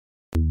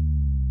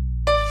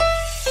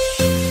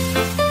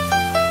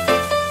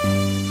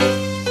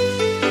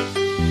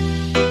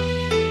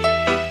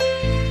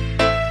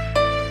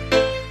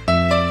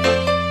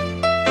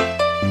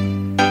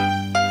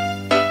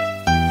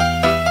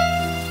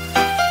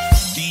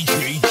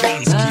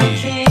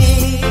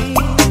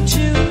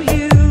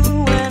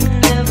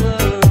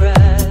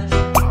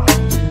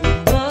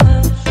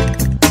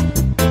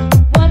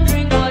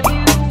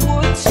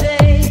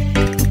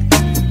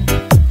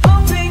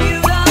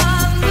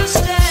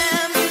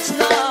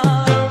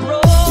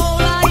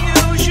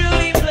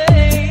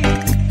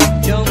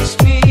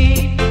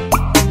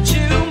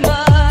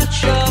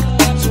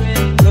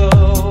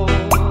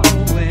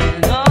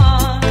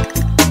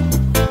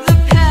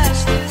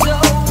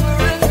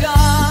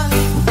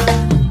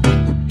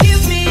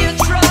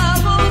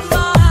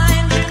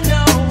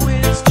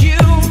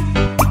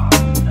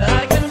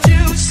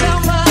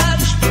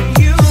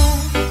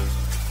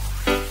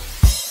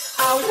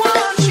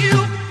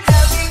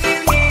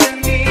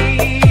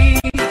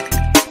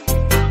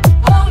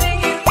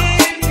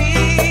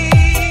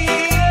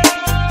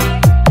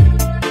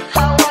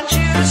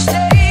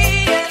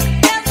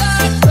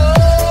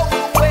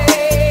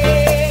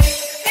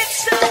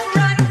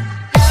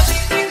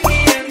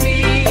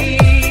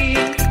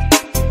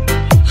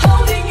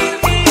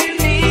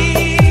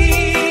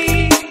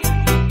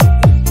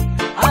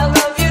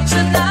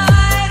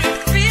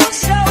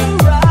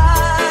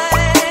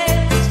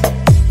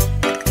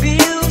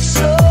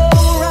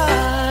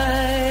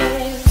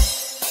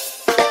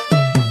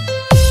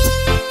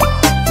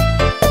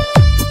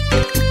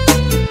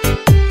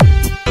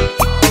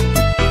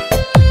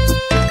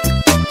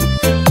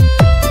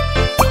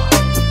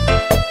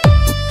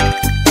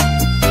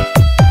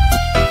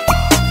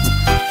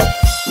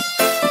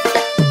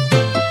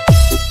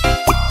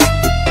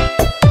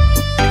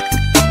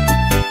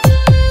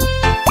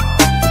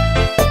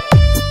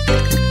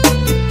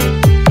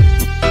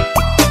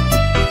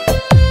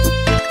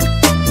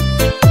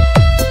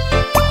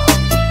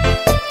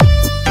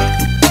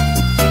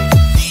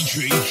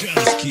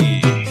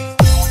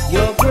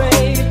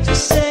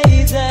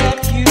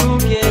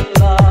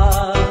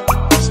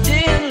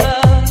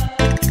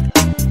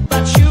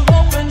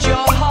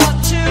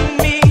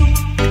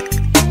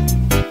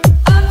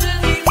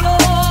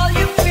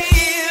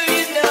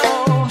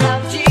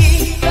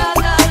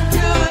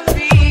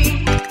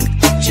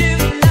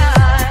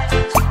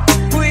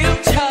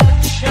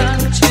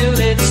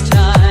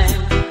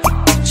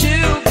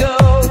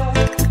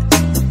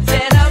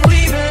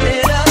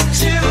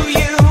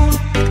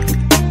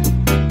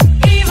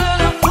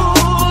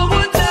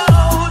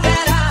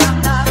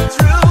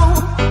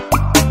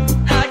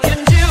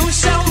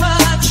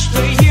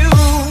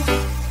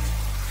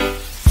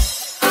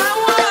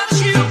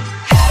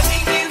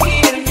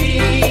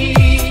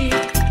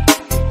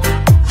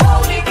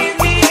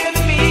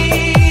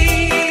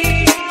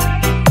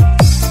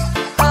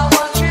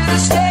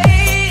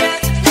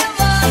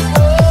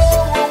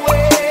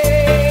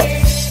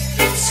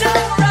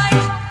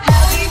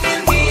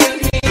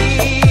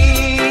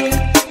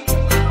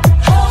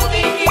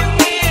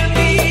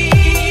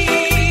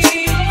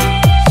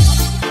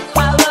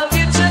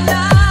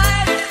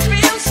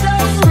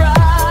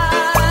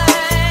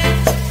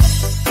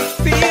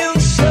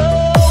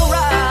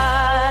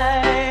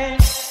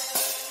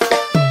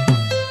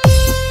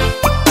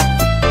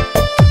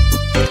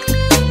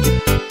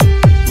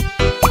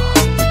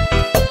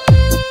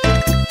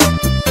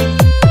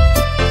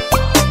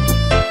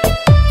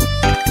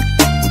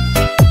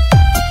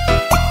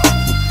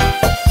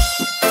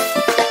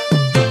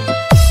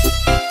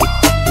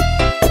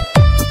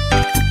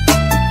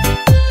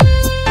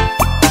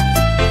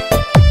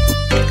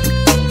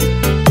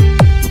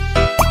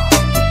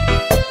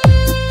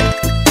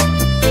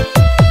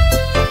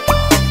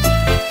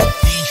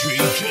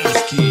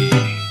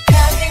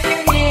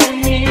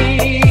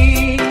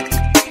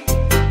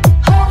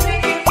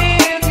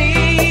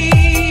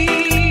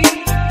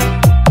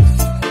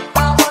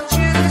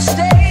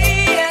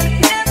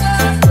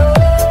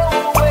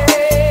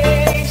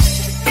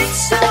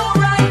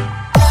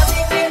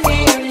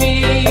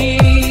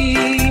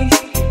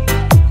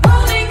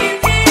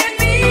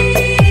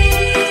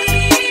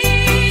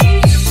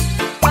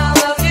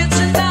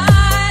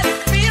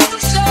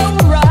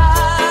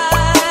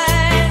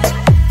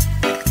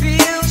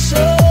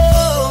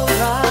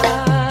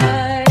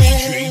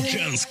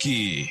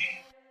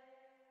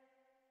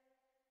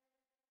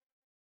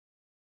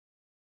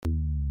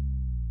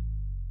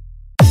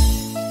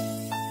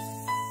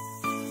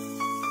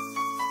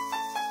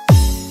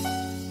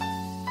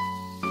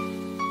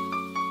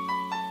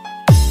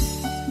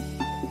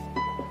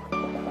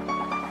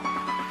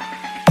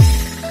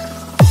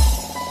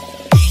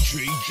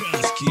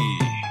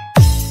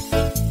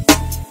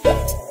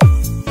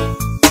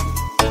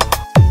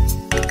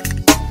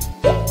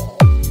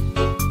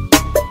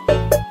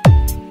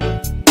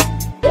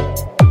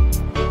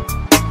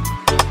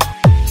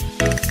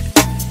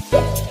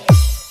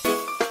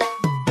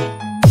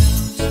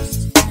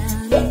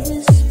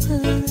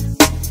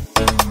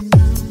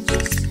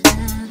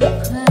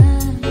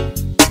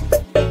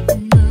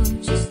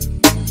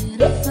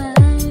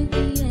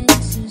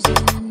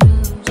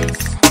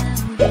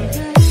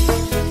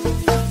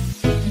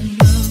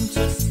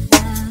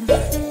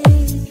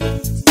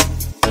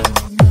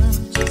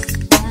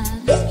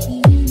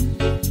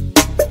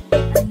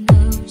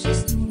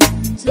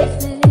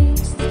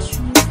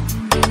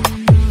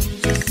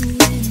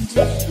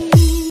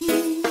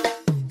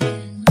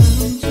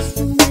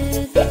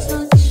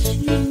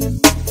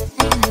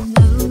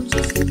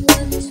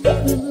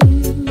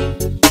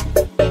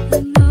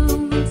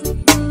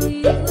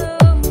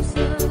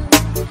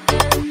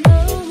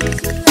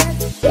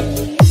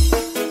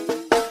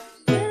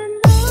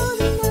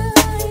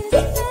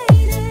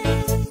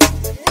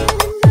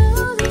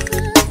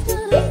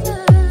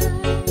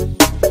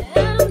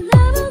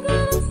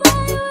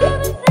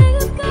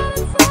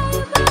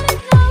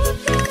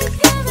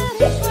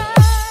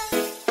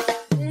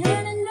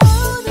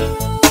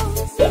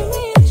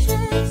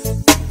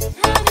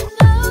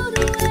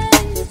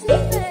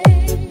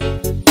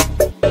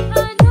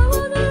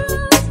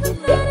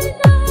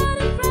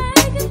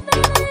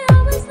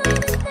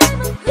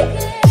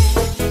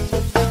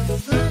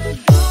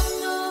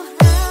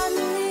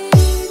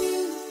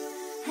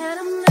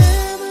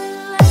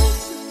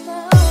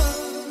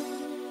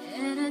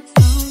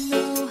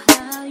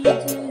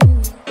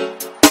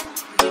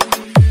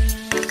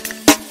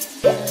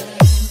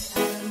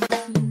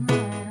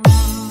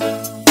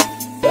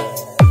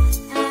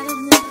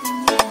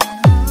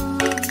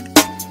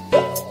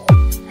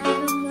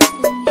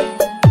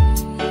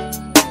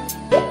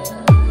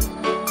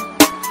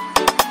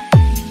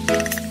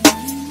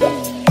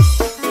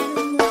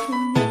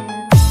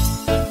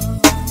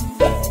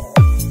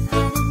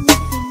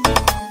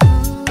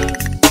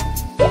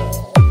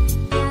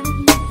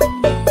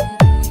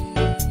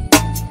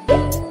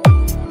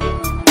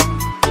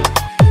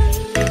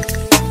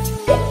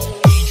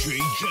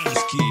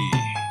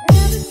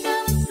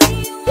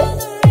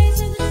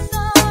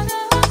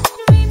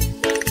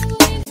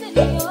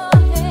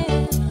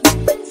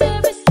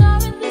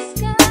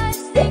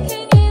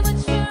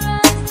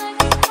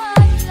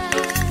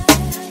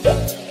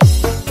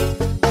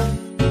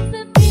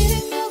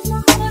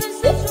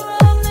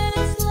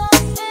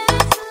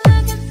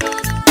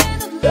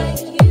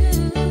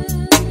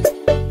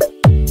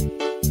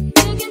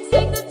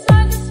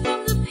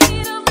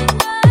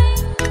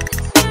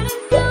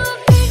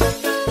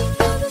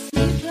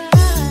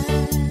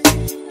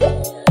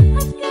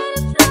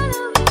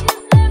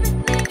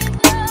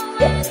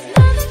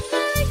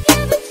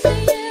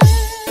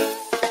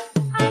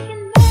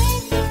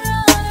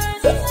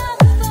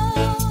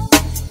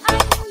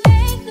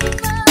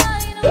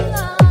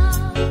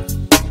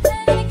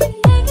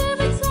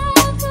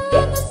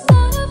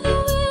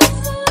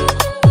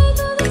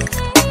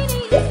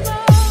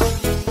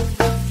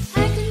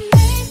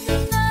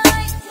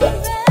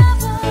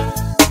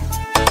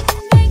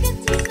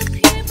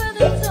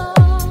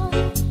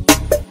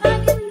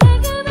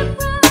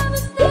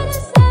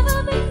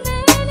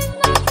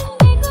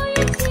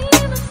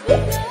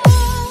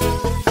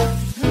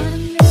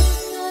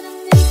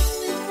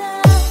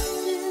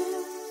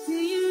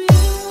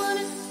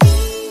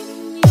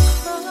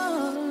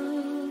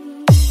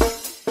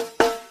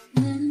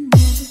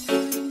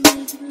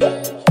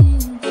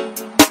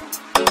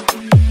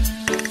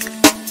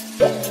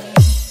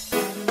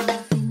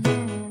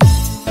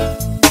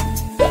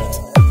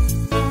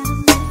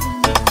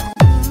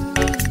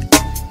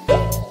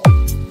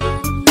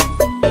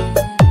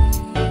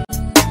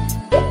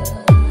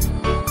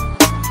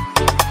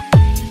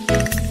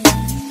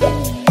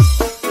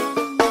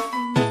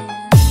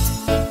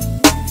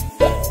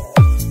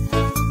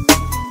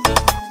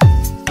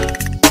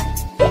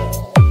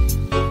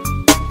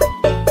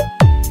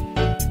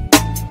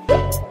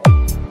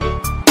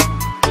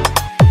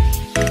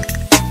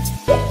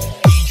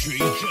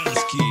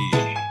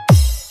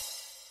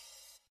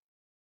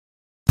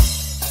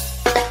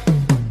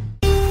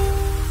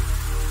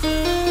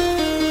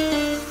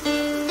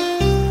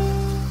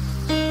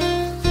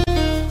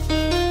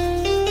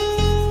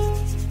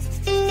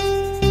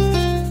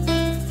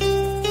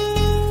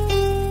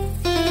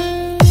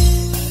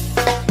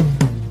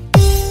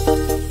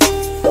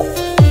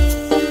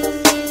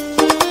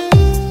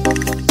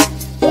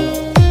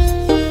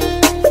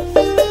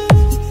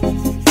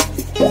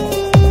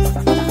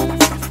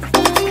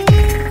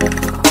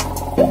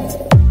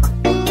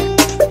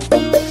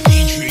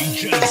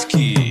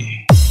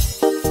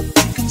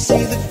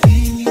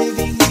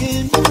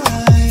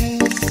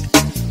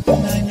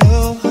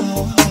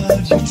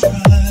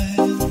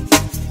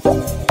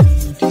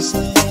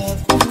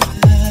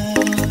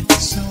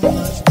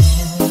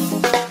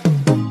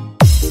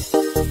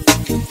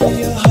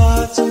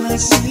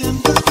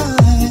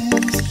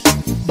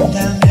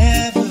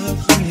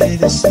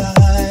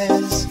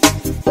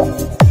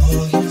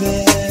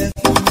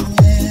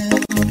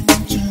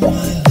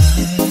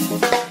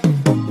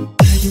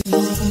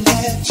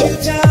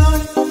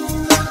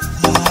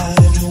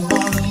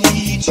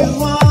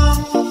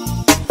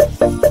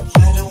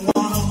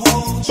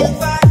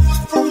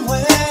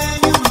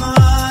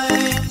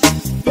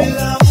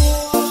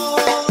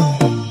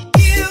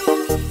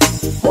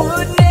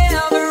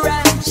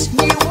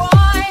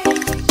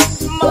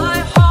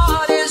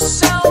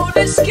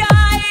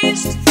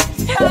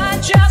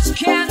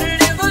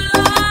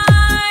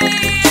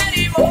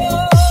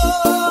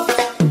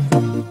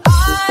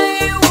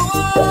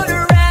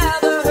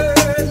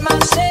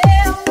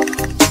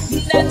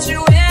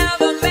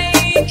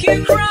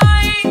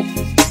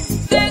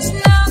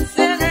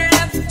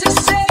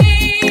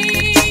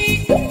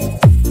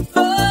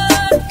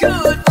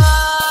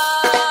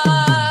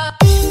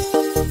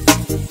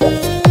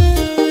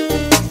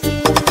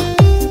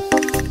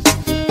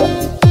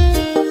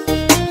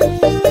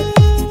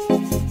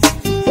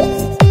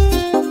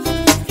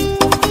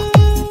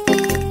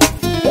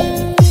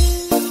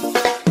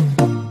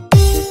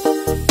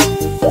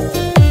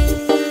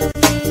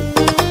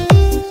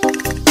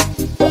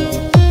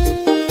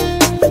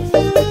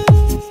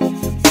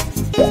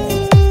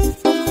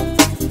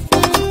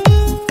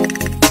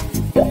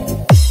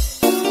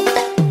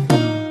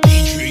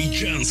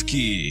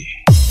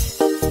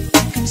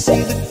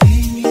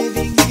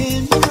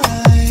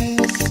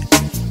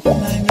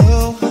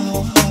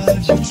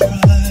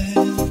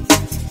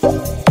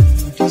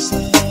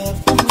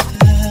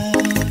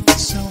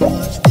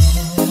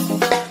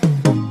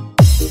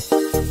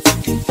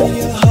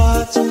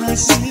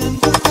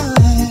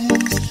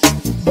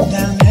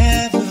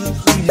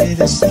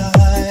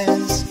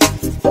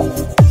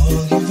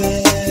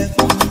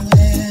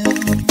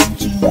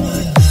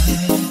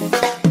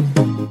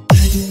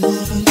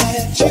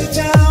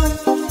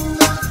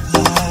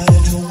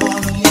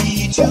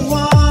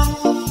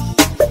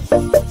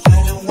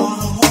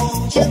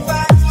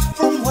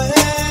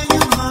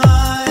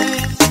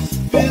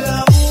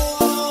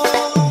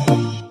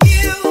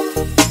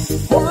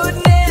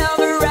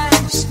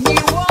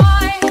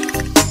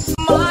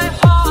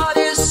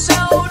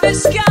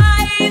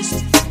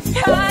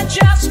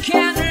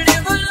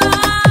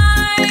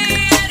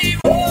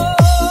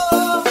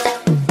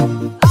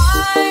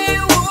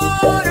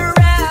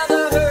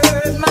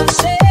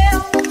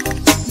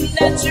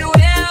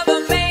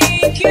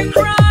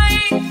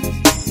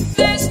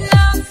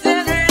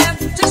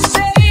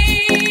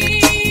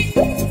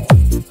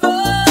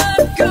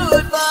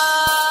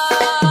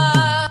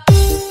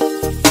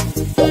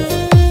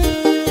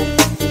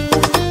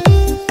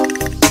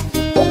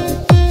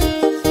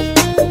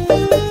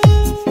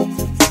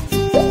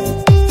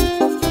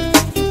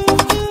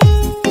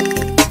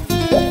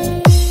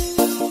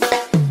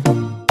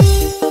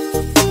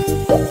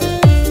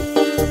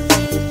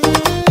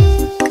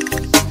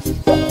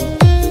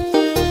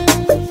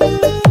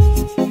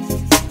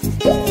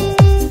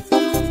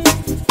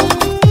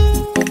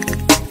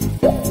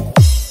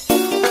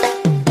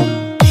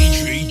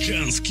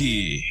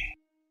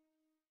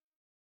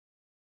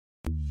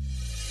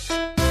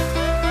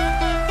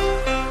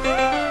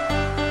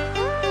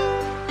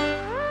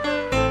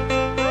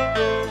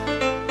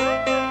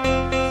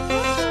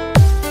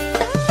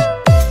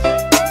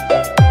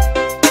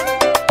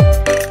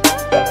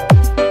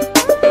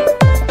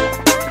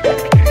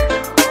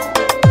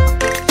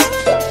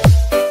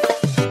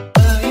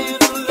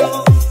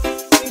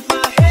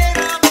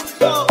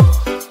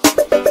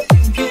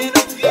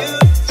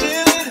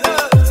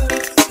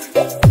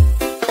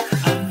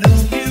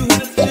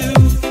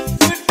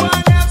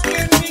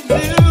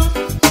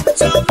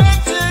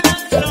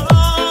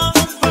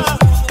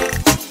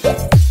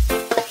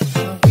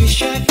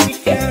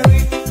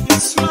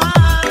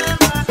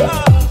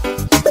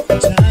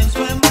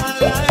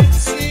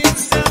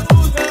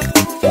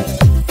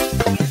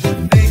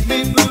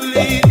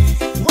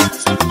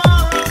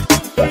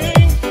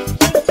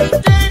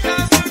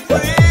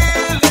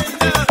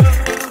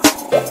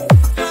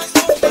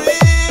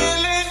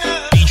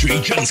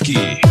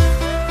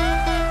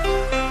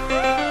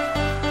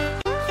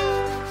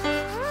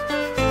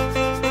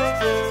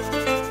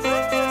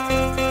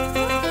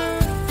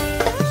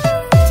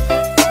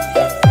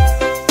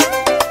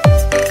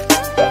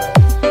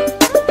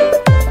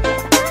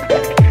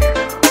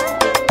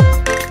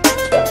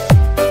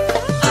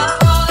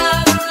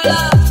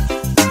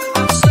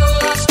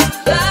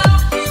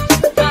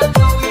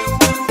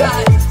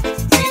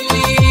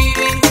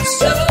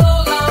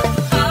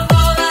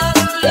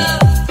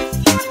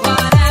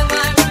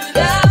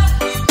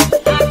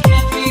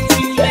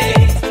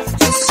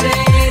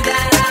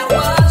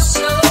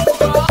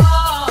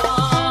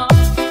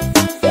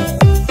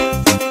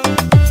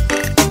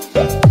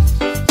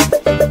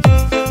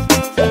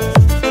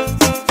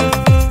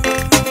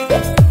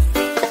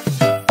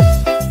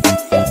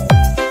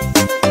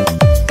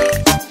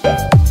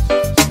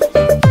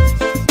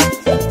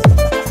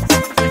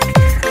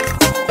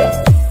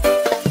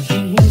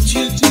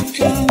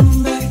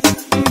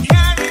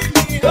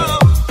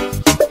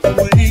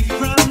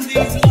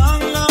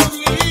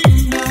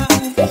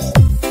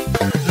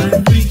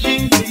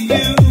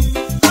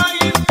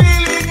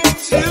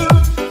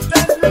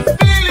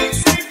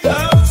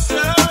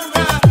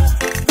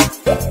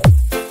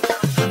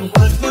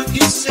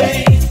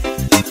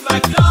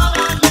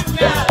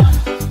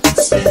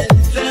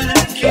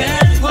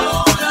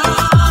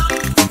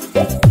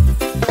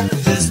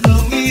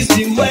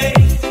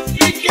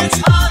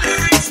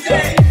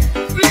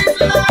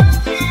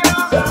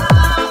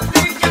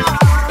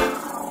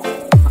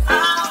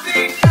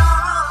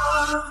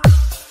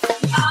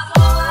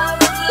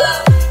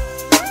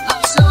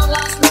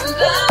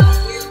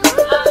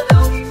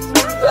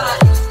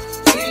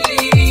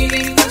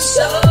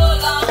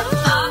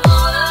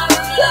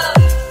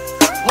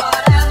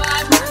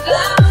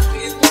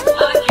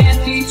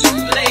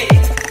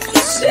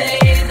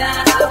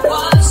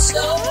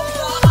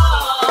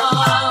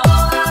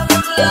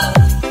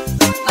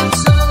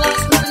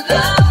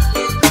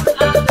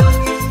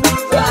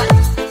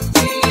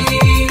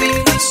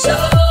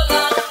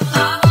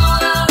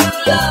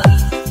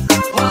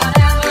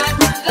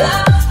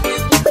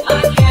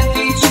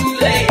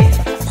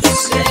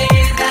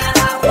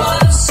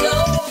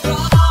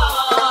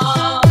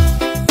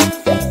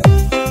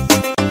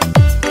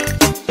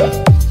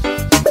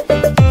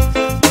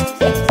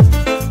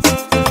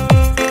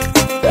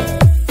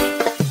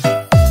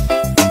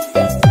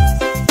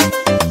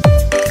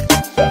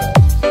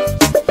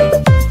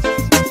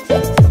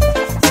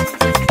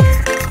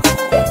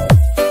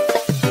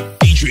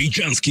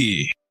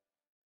Jansky.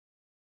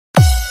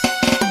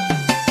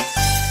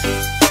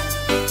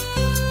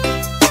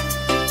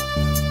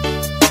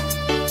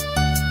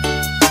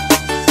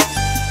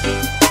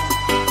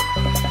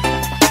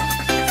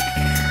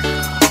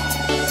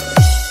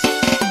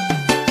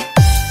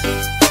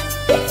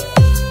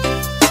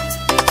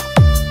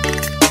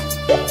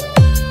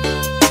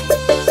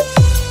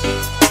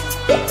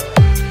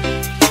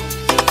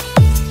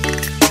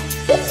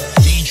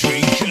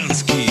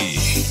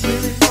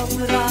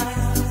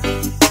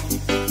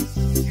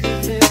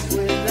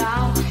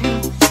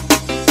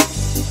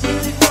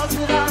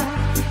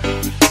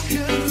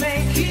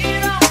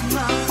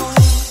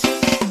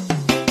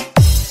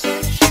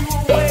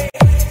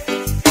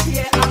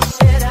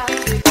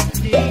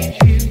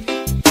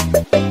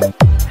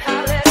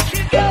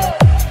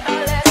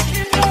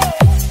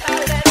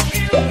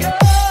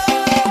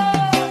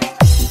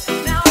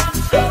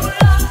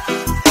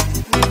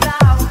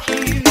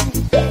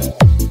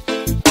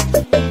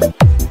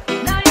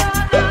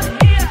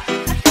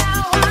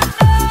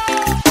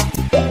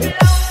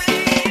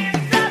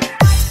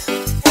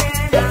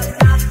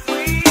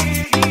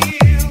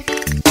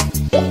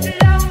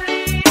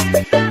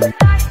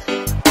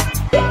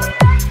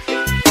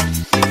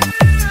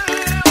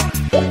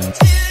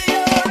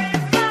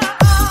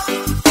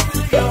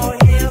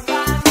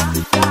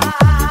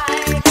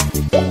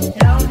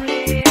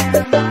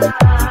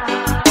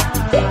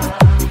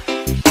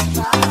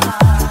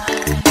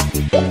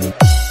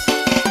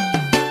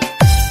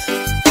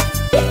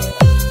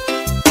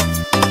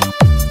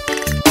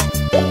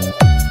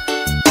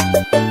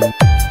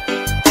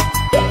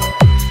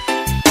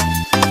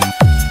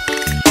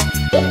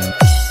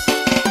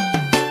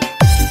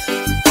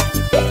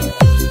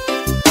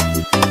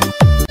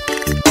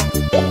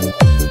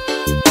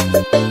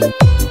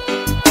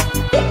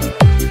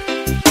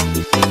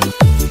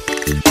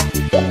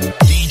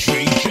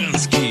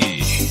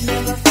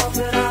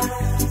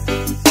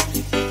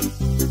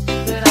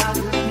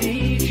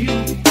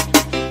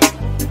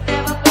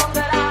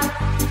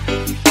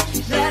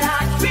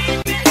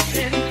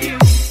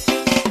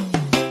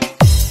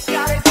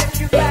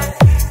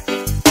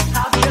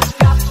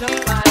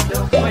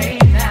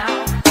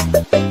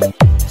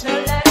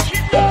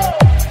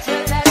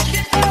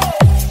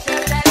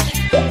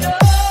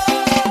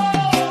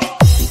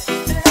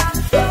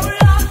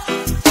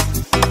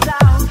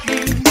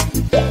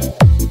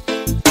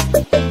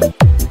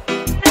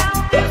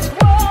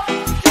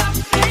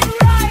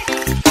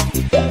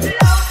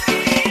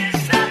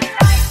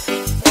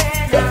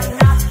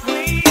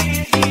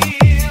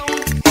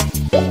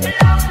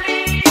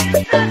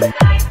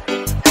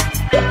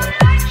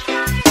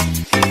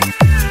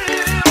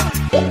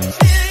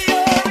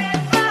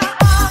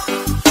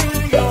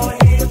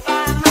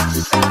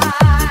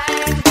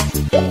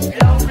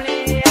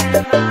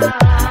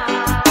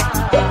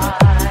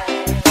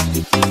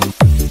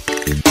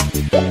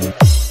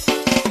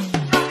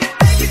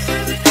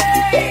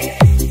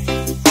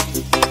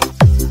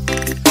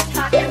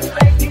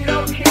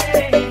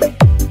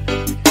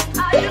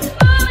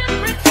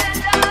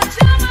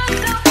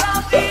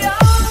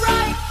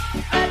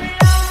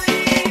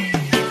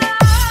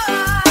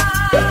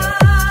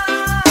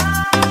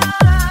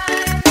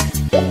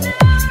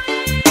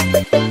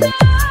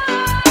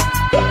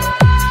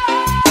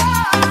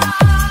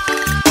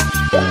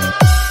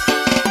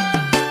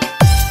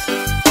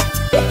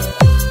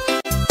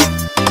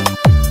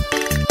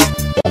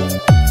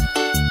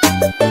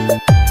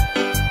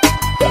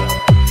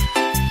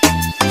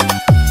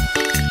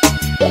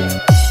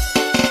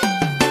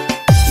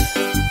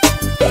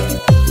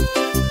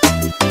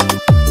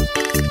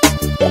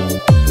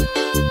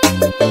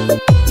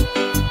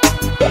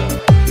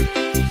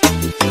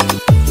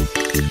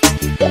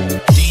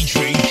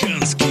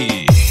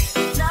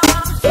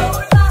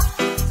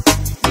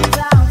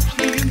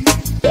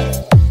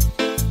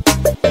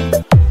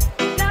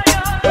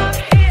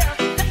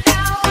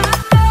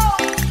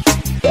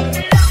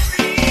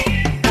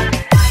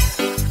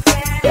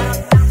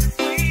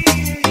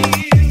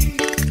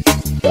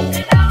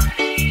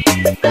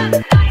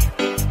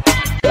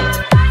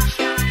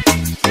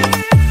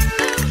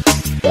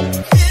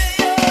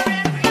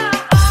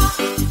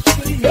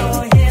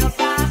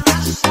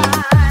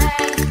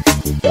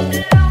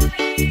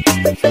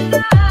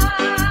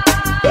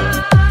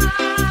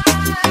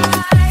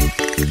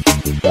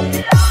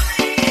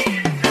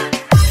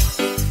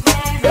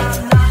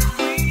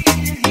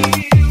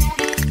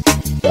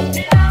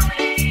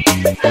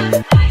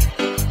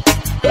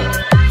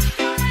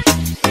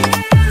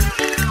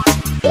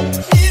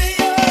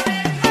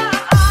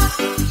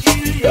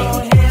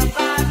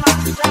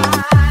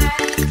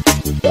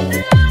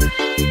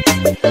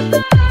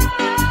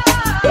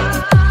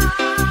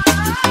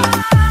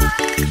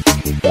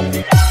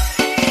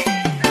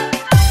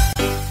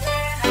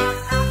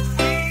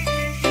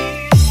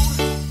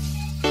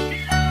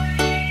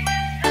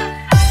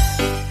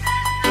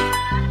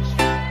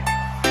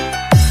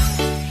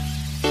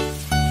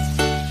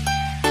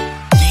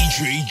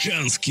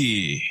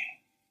 Jansky.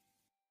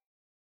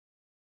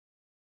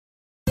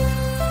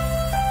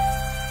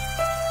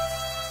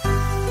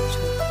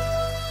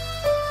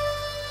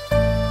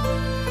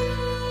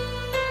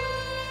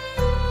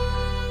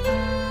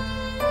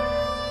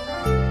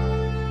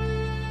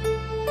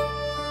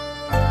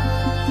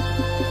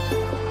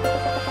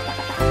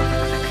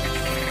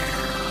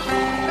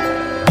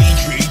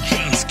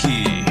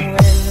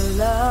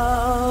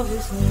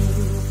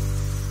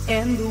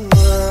 and the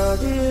world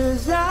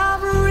is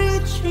out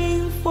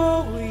reaching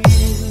for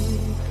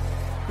you.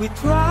 We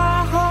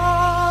try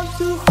hard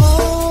to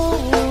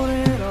hold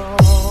it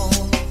all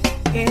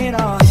in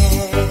our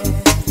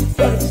hands,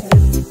 but it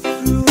slips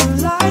through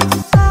like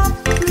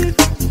softly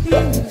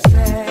in the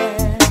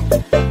sand.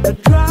 But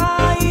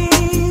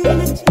drying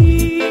the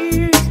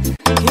tears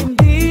can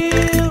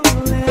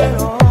build it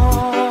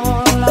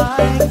all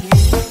like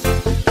you.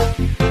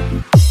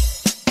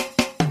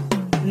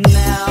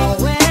 Now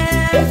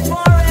and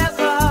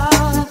forever,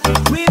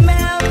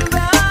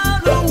 remember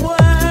the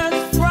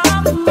words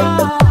from my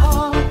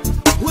heart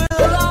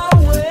will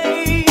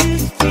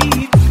always be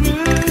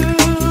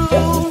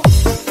true.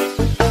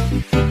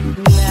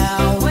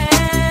 Now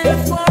and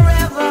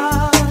forever,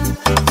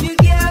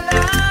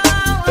 together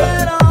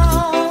with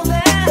all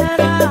that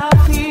I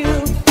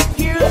feel,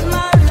 here's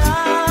my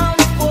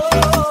love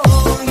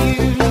for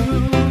you.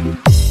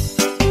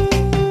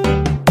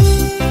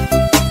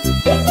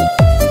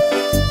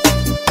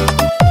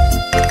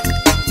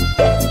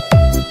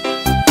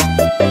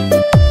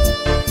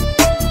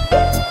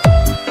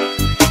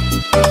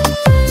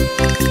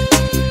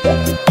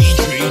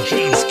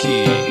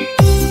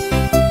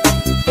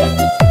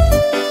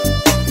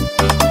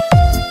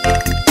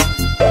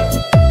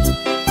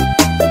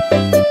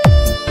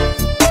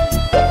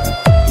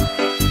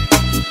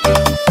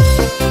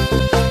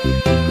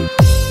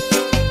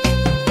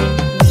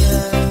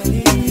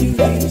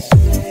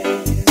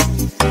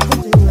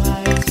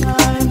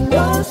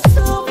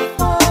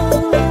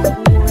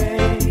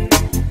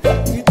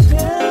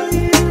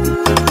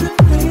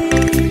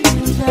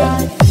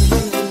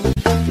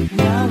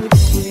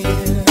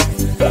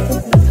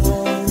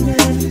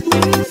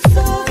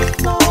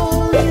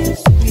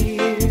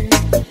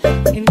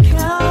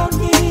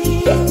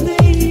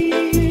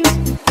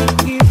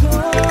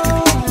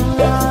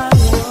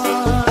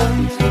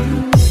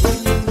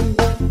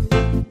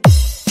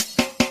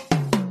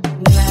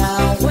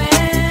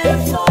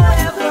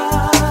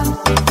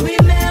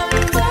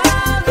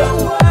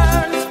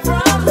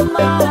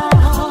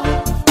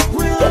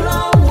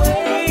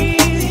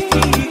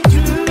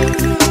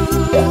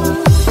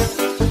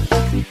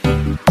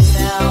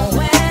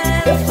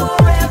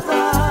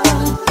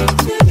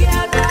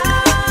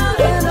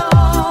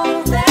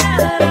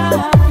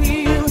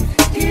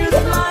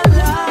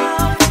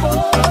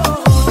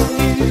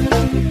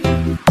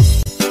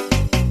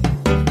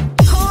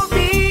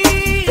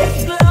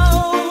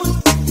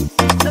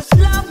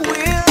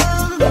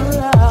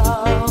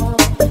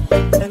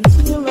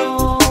 Until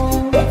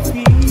all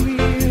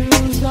fear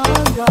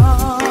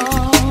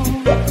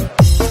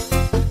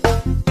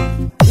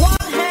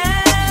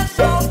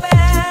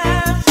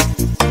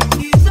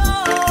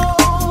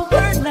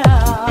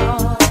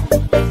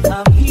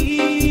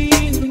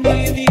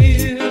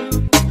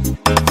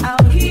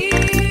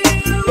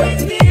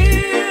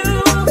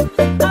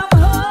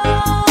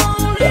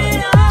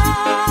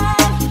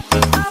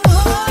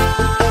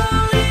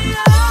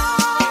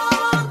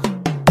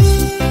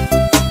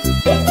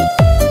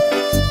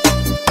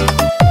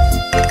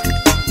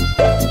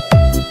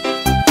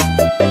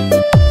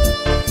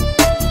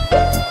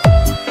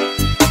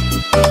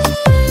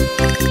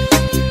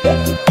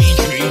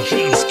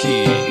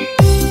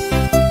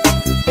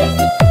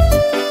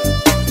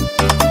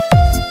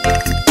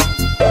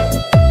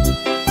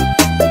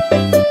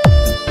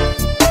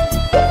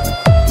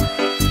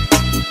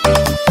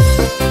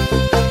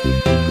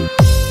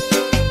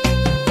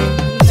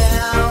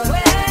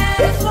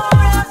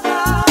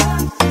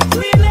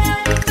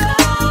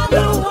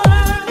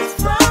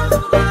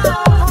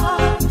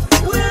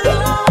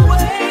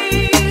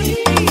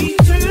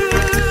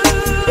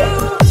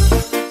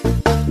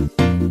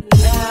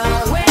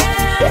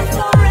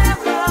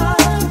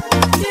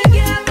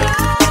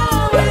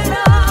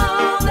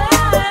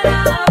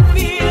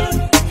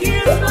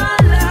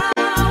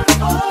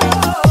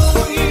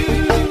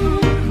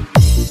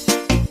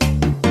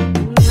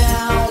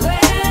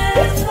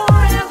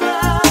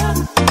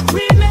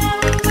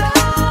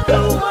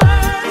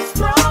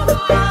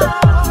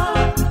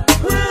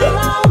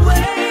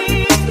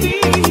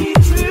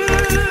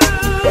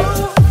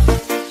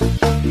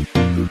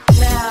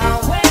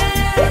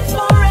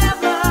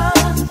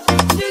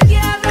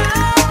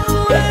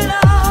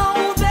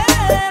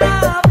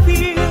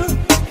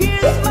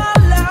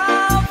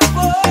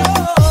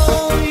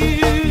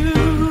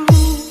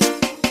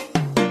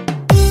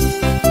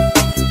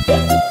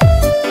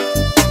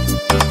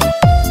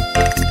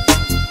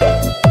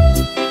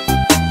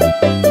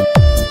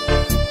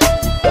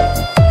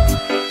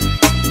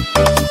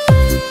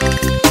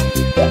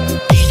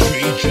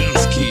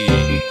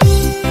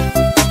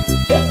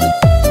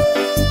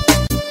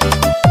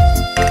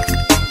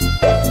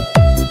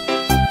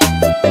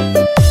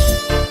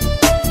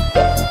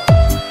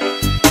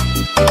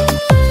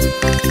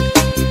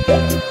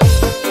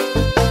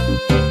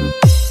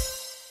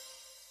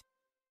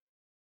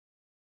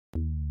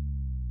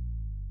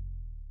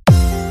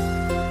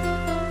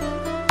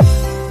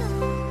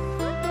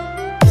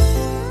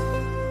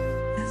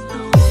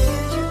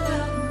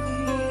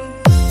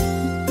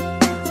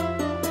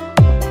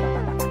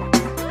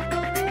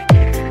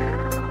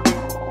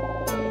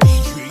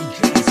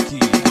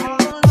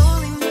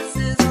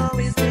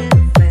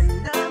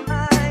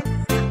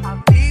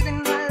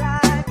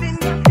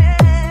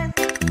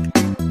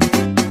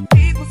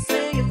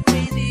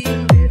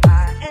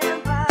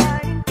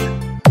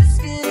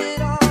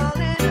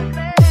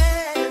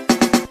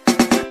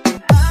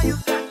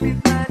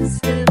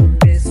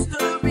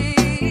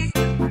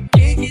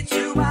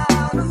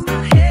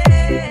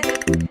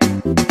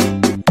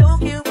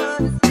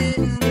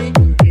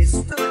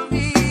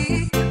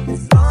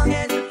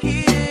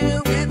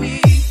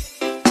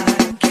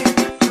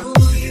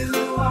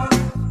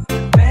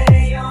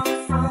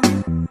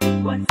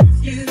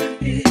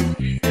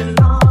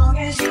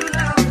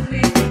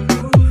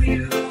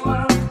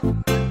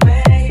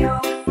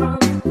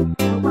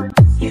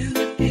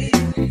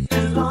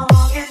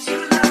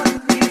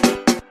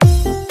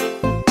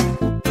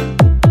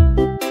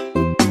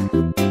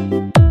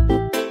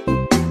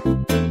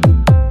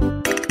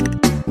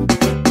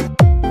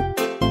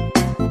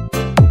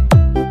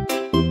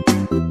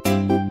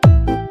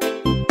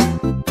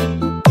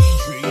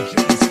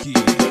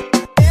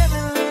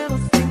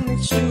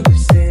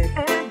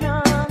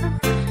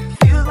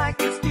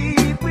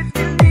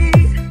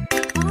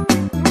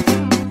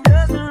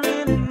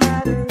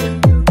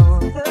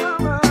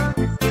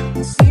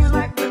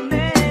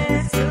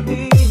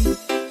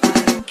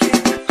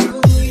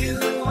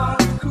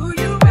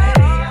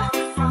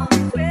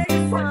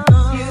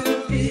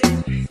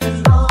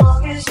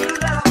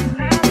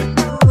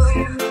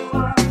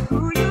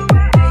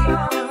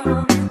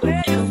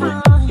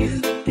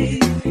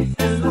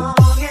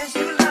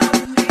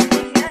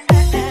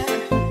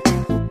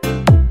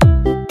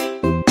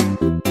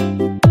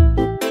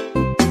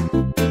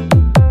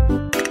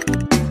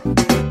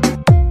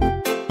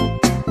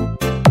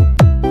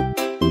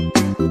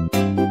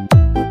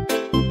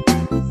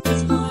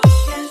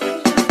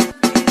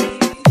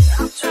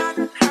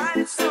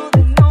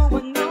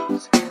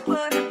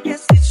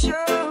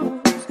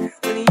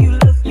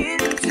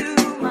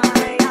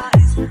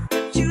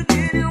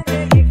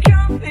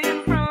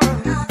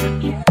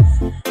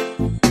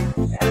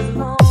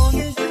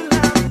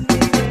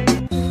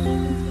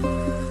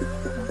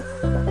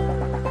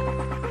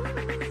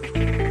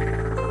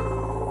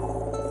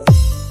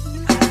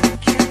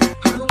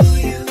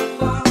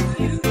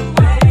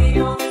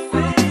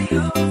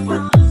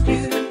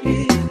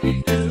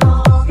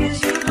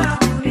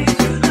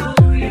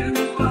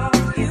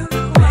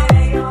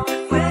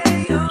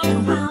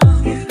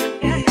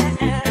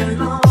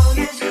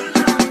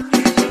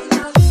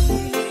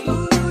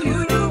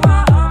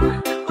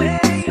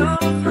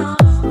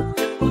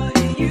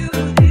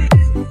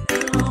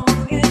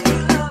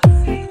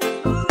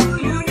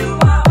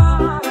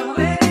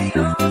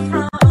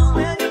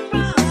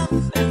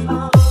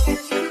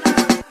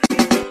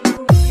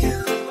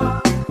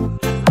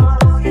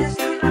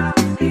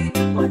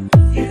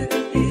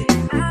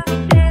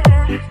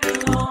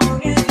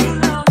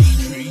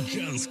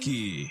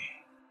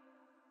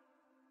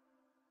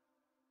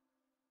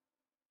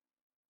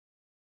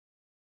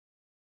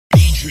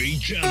DJ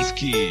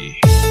Jansky.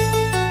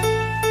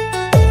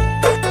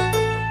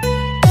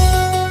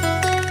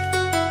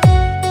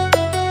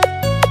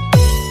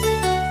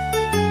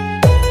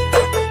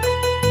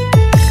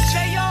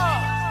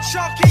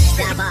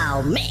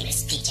 Double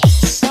mix DJ.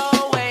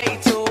 So way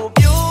too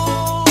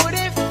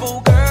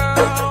beautiful,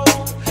 girl.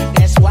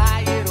 That's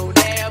why it'll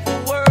never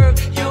work.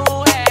 You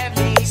have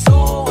me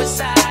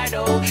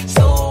suicidal,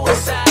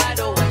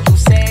 suicidal. When you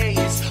say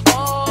it's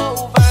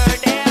over,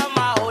 damn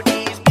all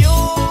these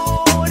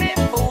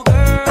beautiful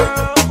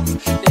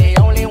girls, they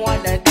only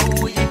wanna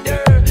do you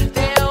dirt.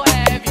 They'll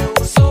have you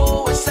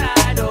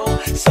suicidal,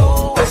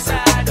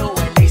 suicidal.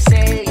 When they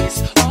say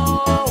it's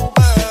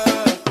over.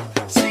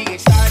 See,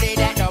 it started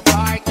at the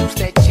park, used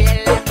to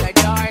chill at the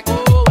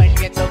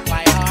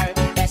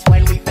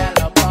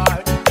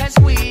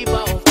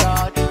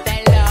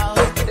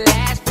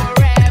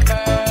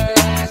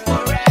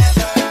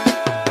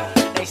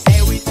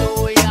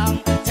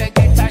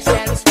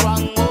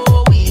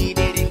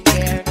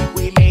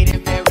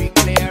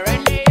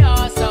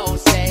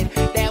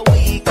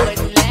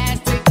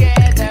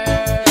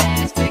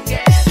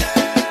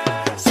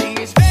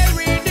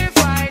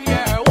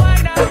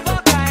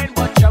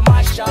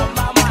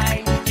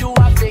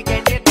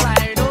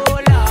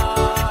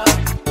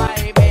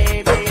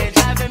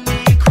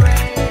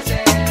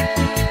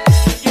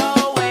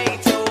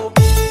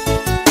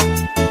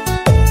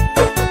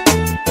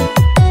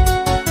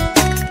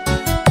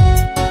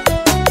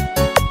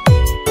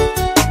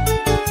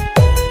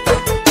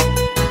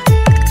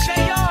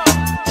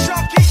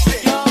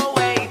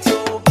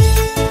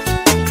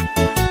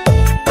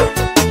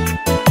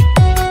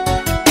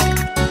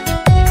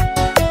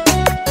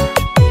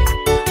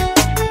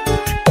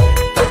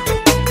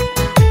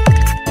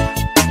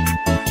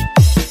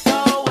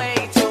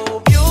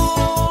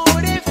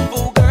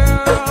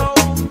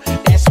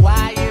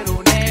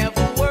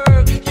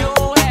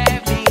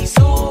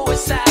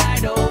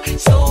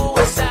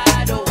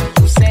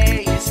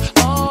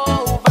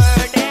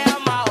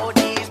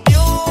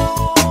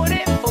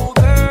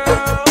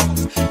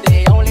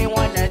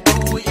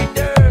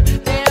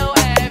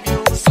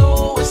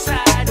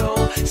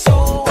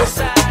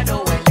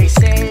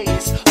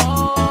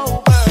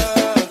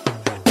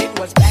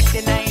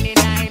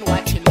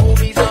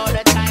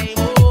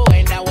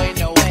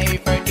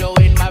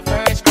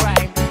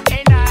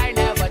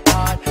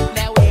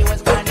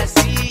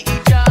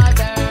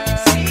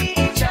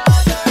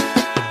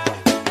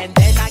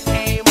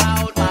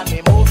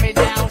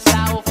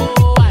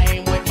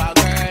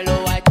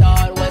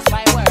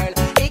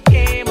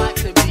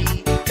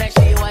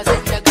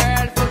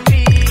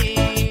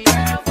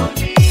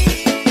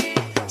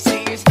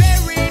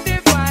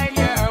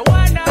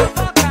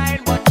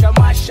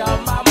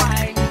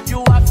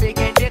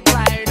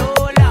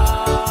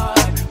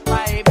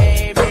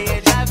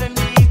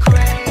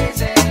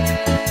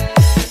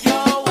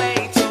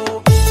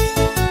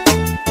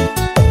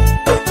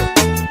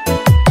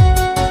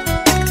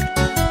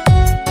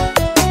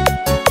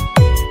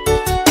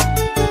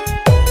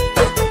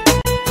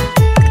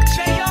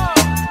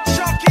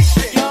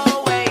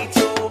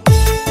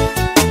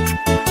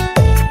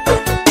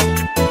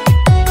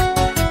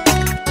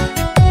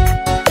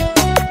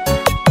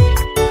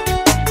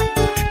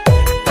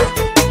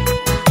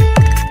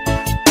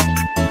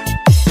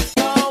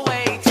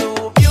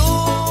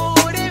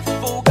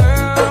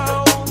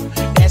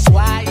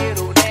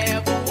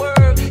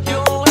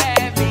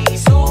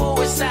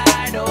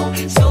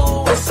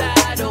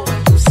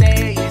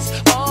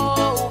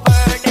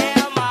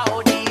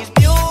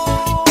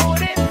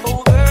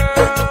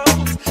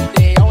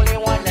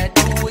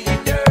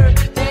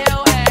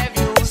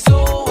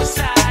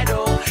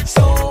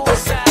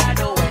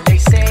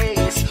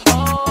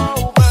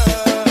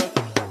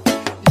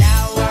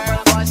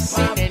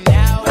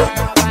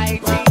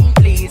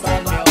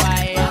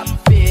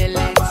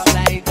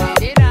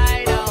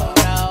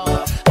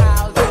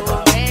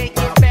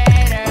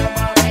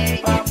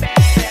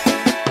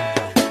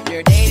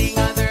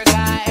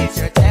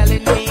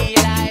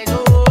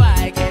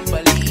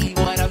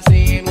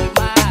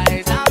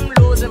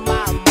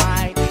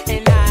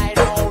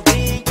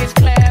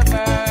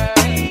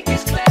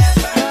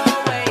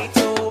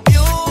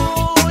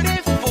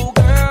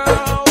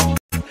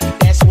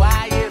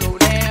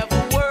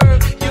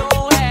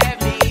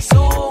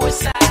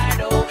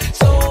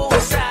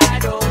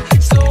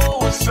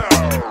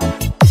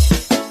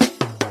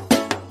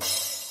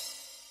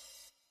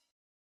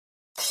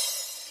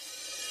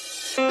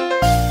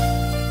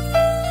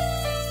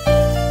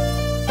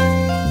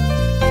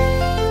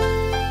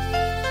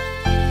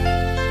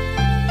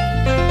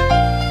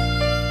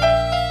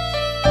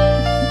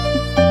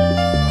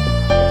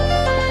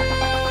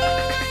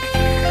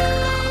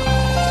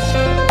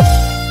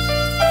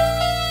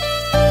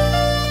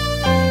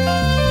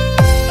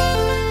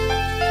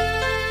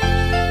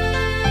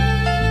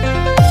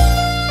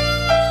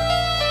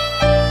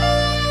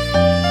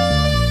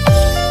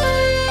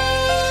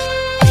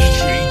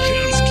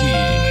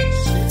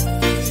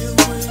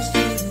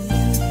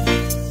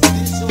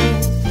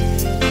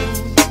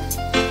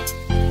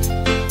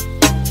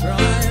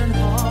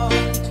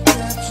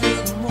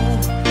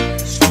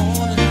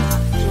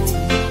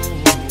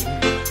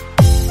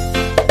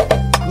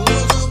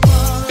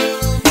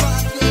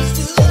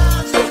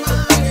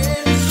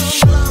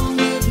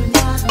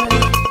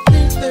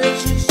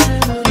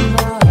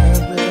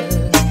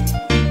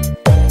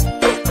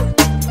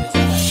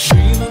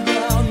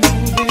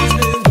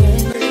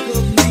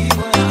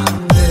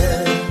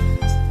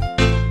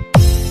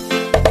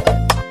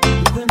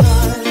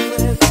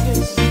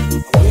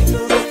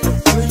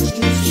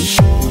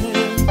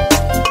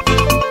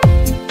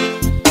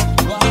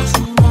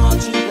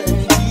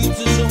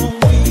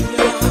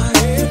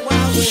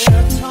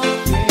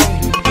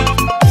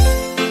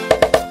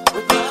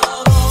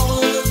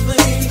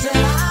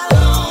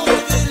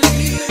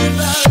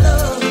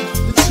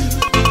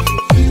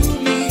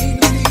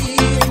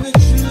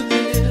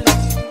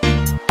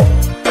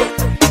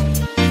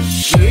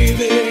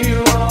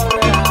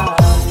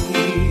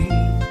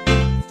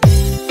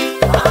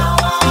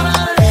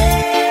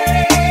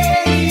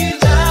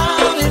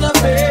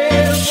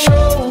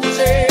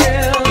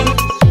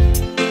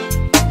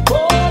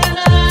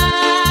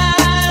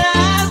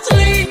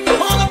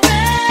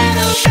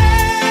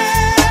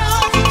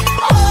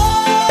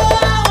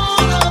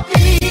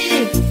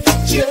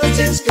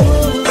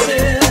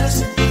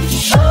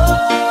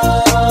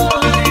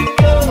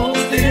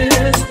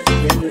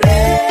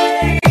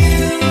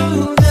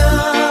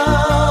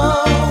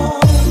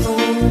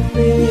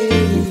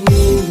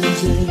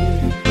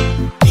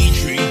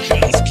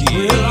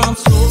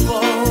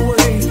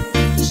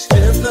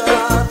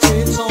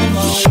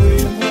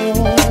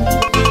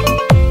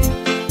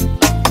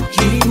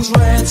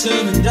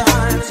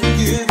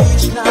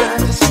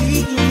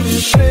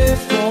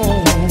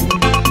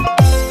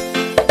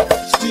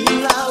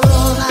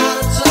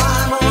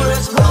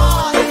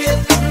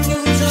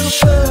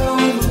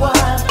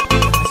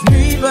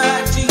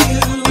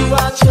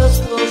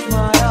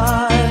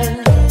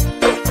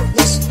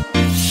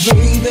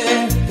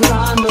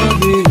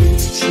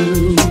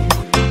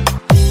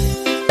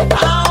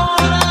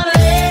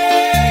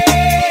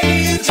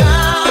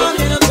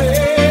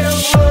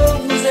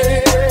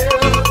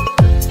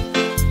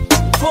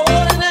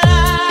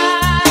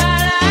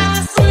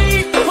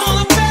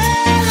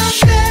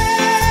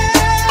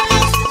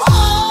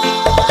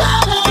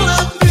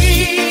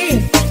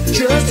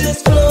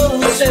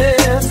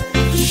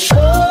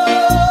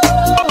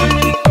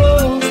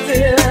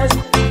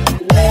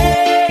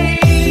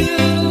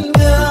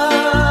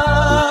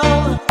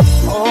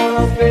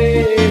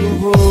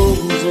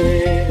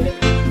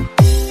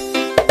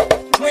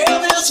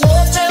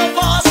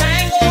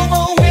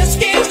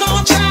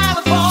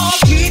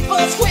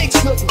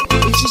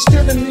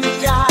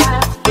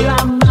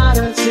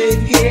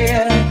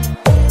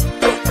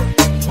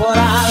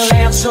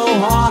laughed so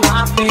hard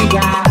I think I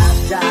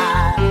died.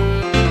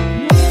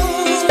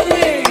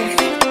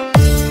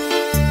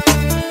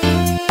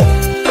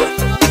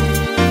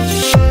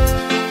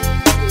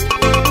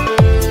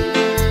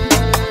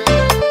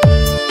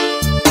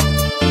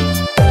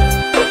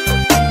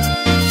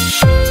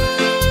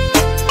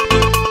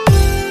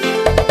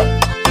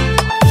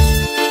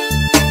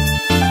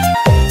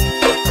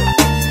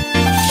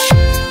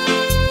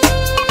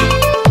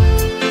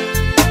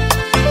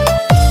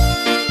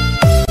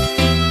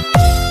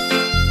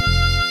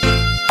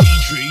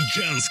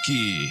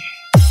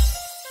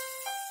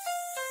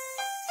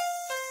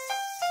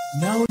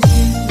 Now as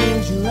you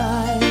close your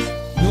eyes,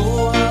 know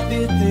I've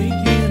been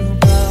thinking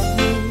about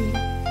you.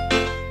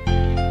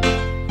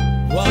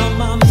 While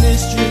my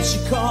mistress, she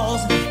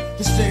calls me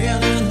to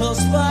stand in her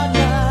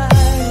spotlight.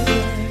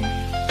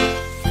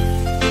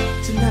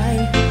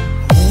 Tonight,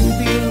 I won't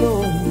be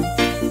alone.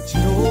 You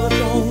know it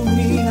don't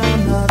mean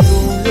I'm not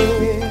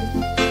lonely.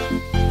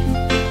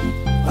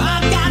 I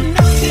got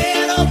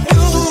nothing of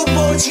you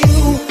but you.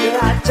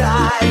 I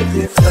die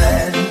to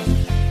defend.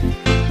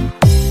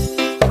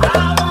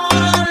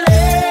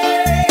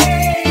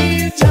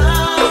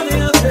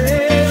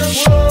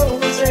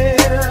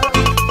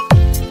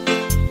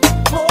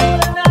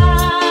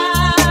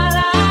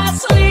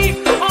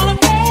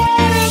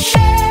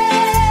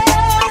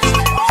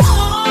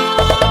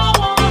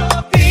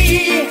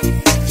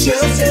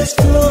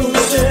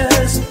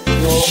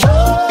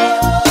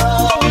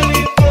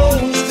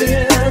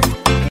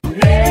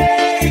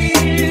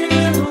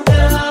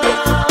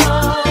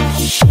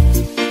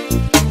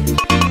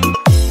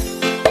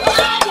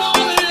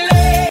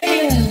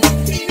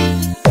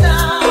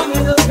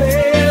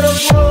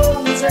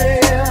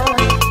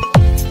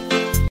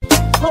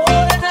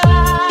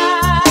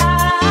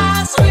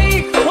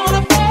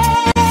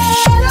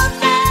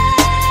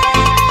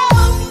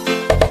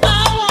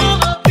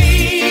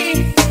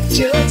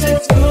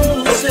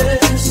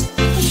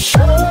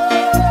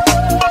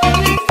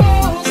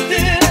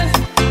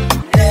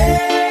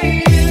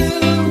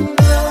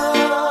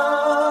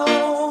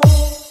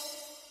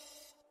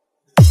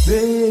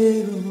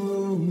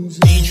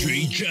 DJ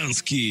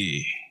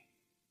Jansky.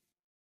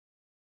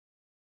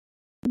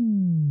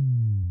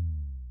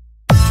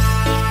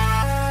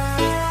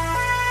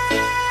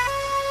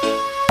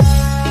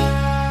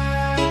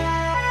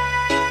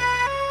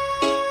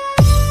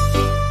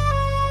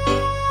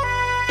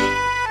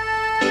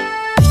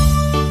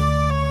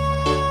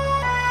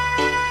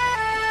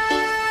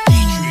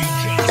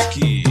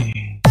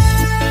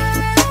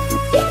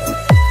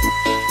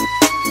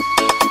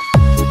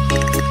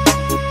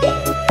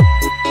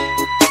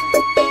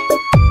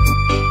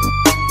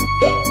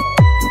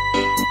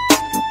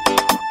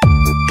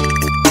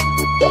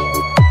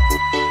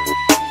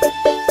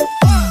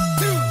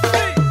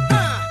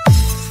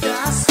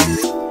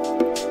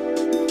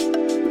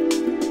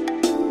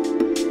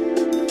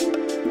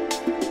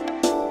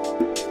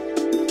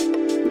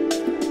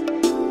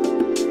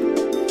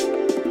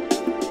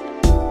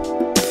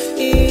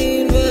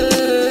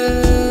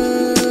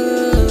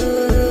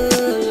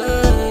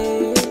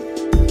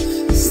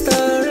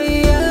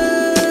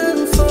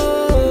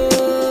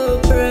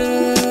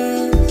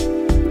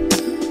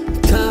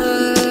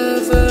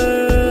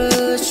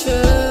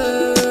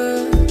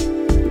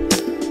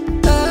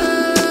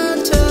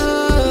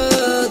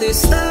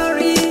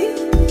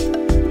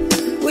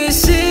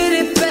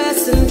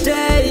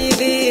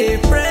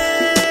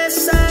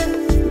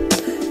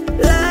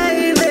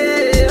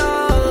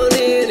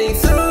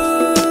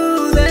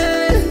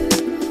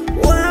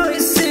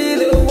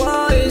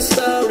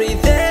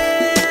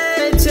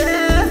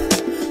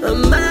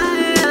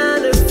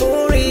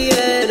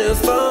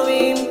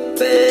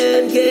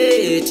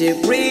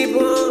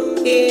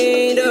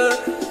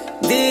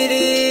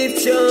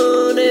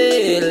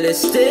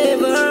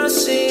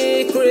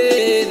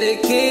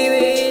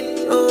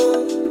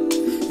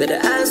 That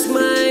ask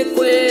my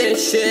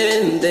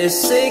question, they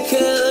seek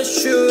a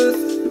truth.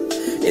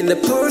 In the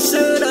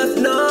pursuit of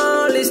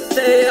knowledge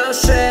they are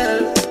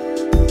shell.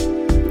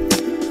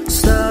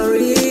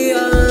 Story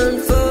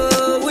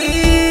unfold,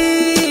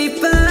 we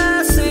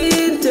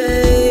passing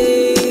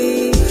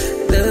day.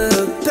 The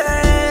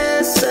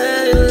past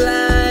and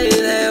light,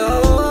 they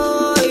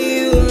all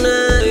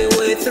unite.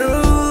 Way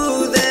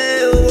through the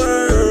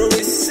world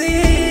we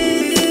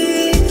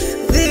see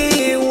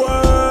the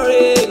world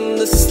in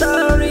the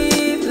story.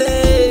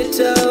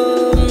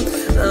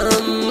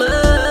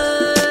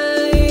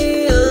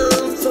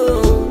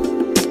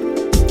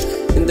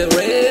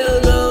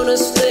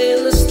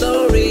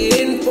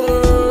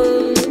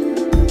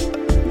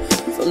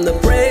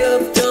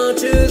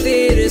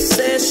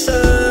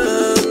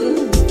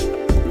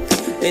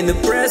 In the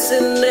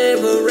present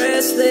never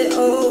rest they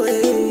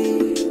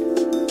away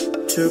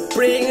to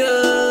bring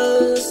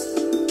us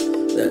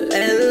the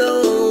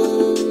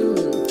alone.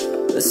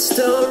 The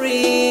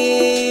story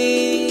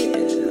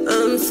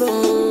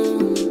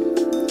unfold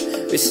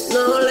with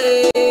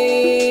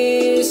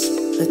knowledge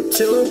I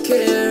don't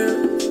care.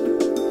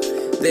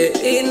 They're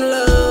in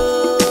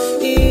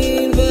love,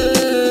 in love.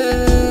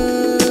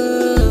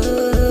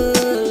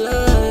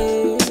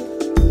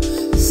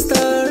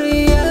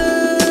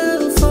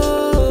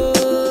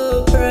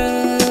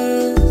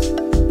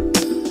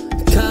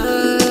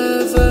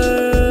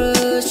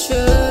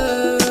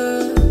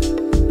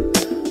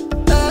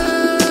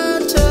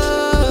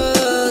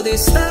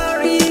 this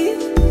story.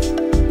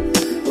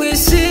 We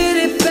see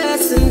the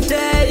past and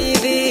day,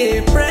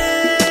 the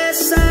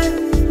present,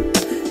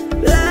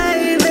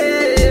 like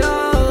they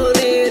all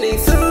leading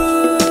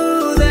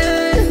through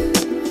them.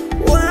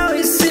 While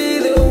we see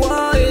the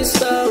warrior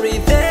story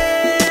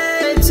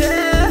they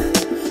tell,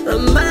 a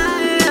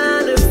mind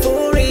and a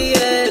fury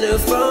and a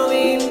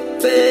forming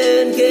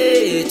fan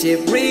gate, a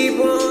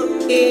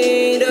reborn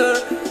in the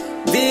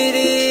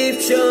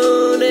redemption.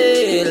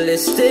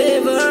 Let's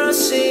never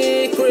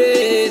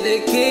secret, they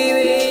keep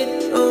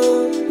it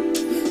on.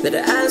 That I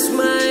ask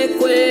my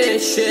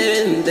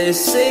question, they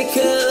seek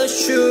a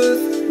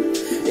truth.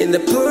 In the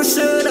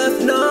pursuit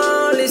of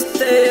knowledge,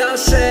 they are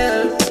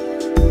shell.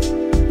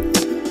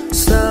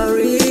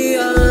 Story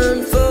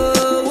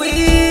unfold,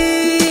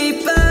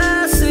 we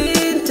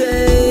passing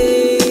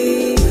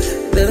day.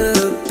 The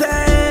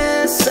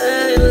past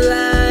and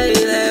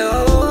light, they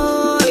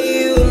all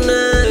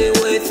unite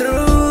way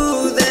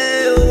through the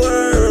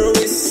world.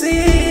 We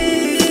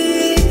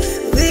see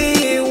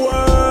the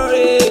world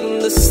in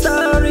the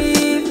story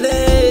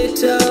they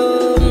told.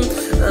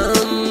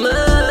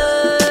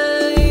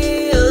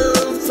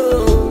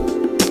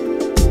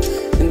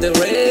 In the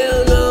real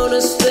known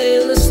as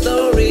the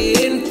story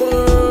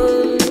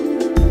informed.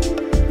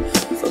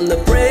 From the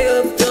break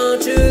of dawn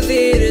to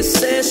the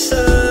recession.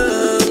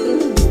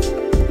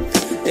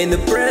 In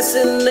the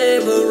present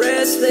never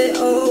rest, they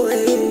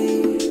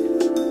always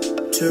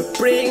to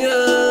bring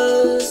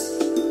us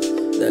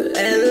the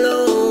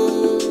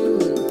alone,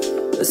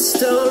 the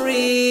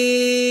story.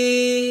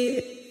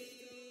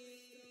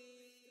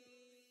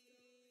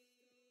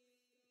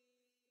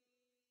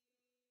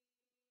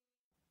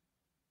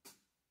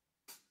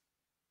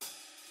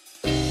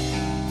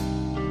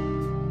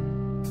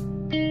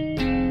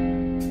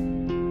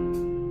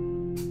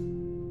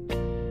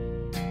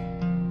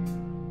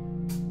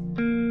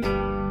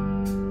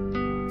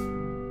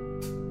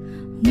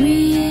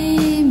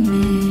 We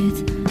met,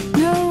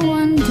 no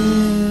wonder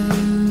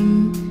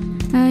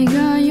I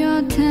got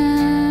your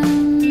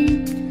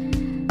time.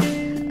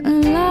 A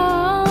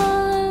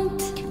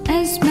lot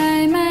as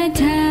by my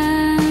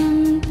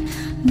time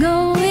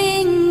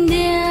going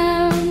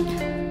down.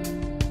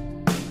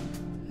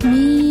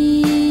 Me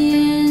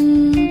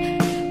and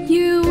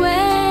you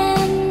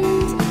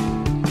went.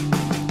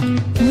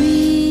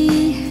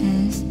 We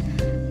has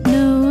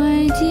no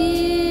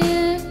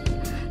idea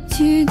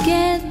to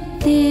get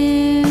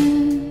there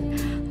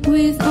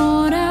with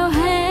all our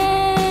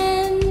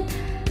hand.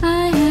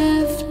 I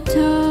have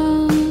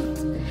thought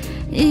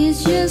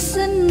it's just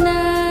a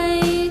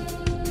night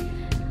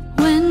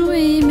when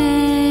we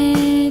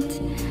met.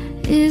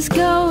 It's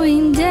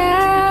going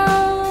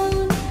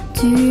down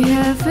to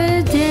have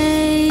a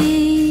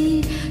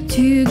day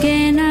to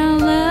gain our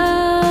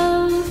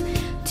love,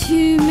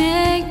 to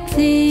make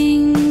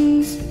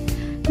things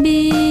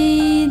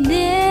be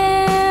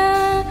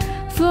there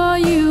for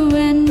you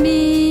and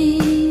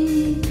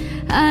me.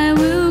 I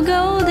will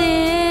go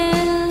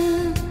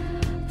there,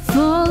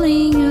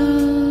 falling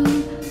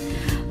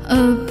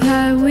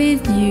apart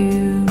with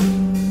you.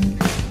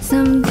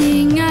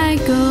 Something I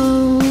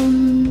go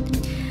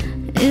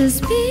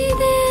is be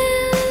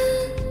there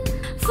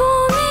for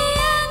me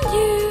and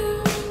you.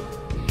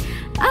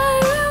 I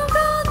will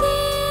go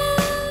there,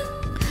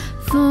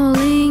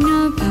 falling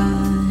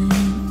apart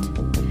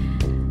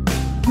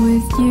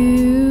with you.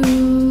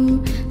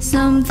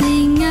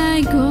 Something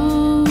I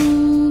go,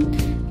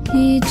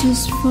 it's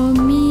just for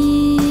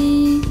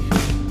me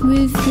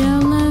with your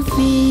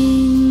loving.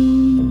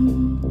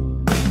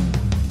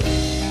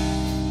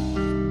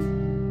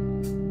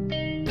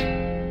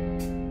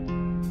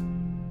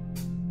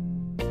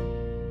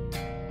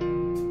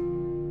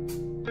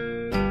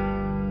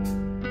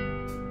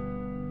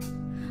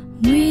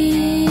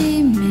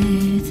 We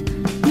met,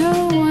 no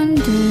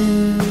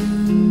wonder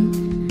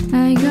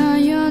I got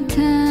your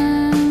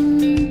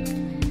time.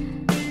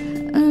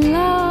 A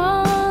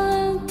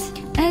lot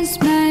as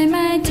by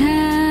my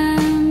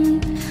time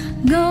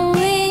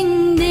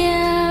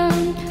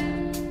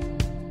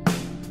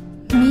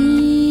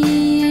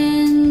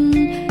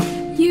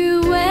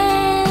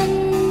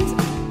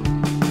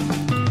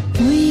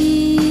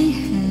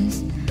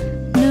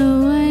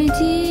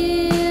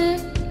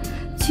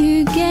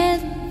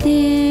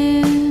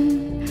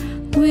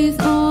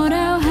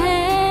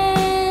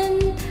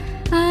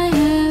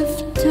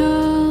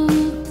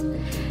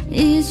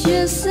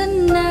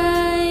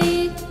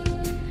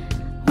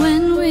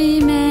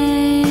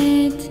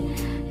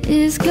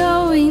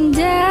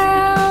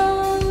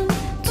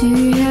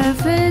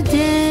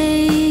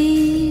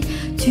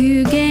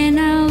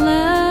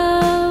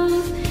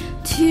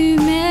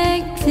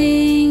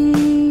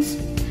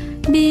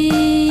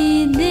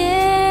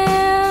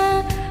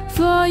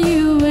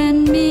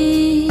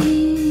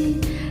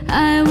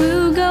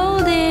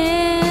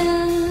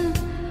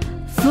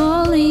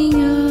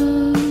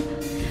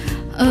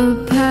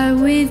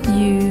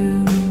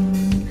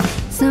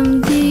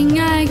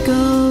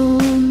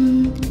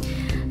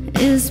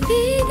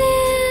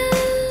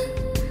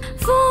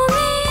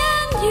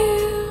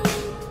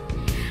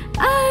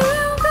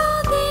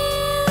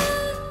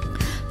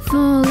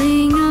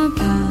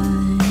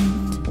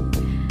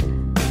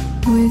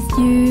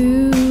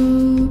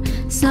you.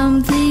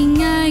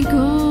 Something I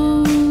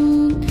got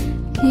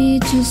here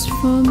just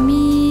for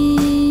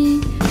me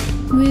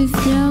with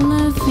your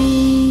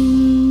loving.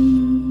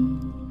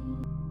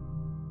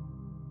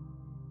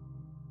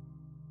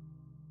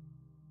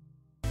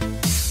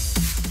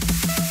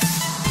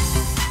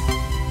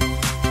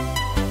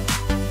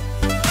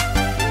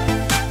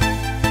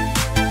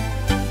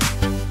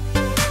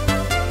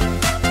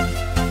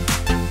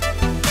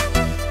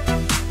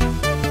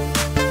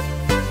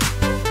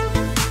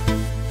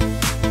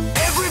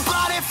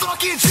 Everybody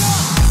fucking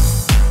jump!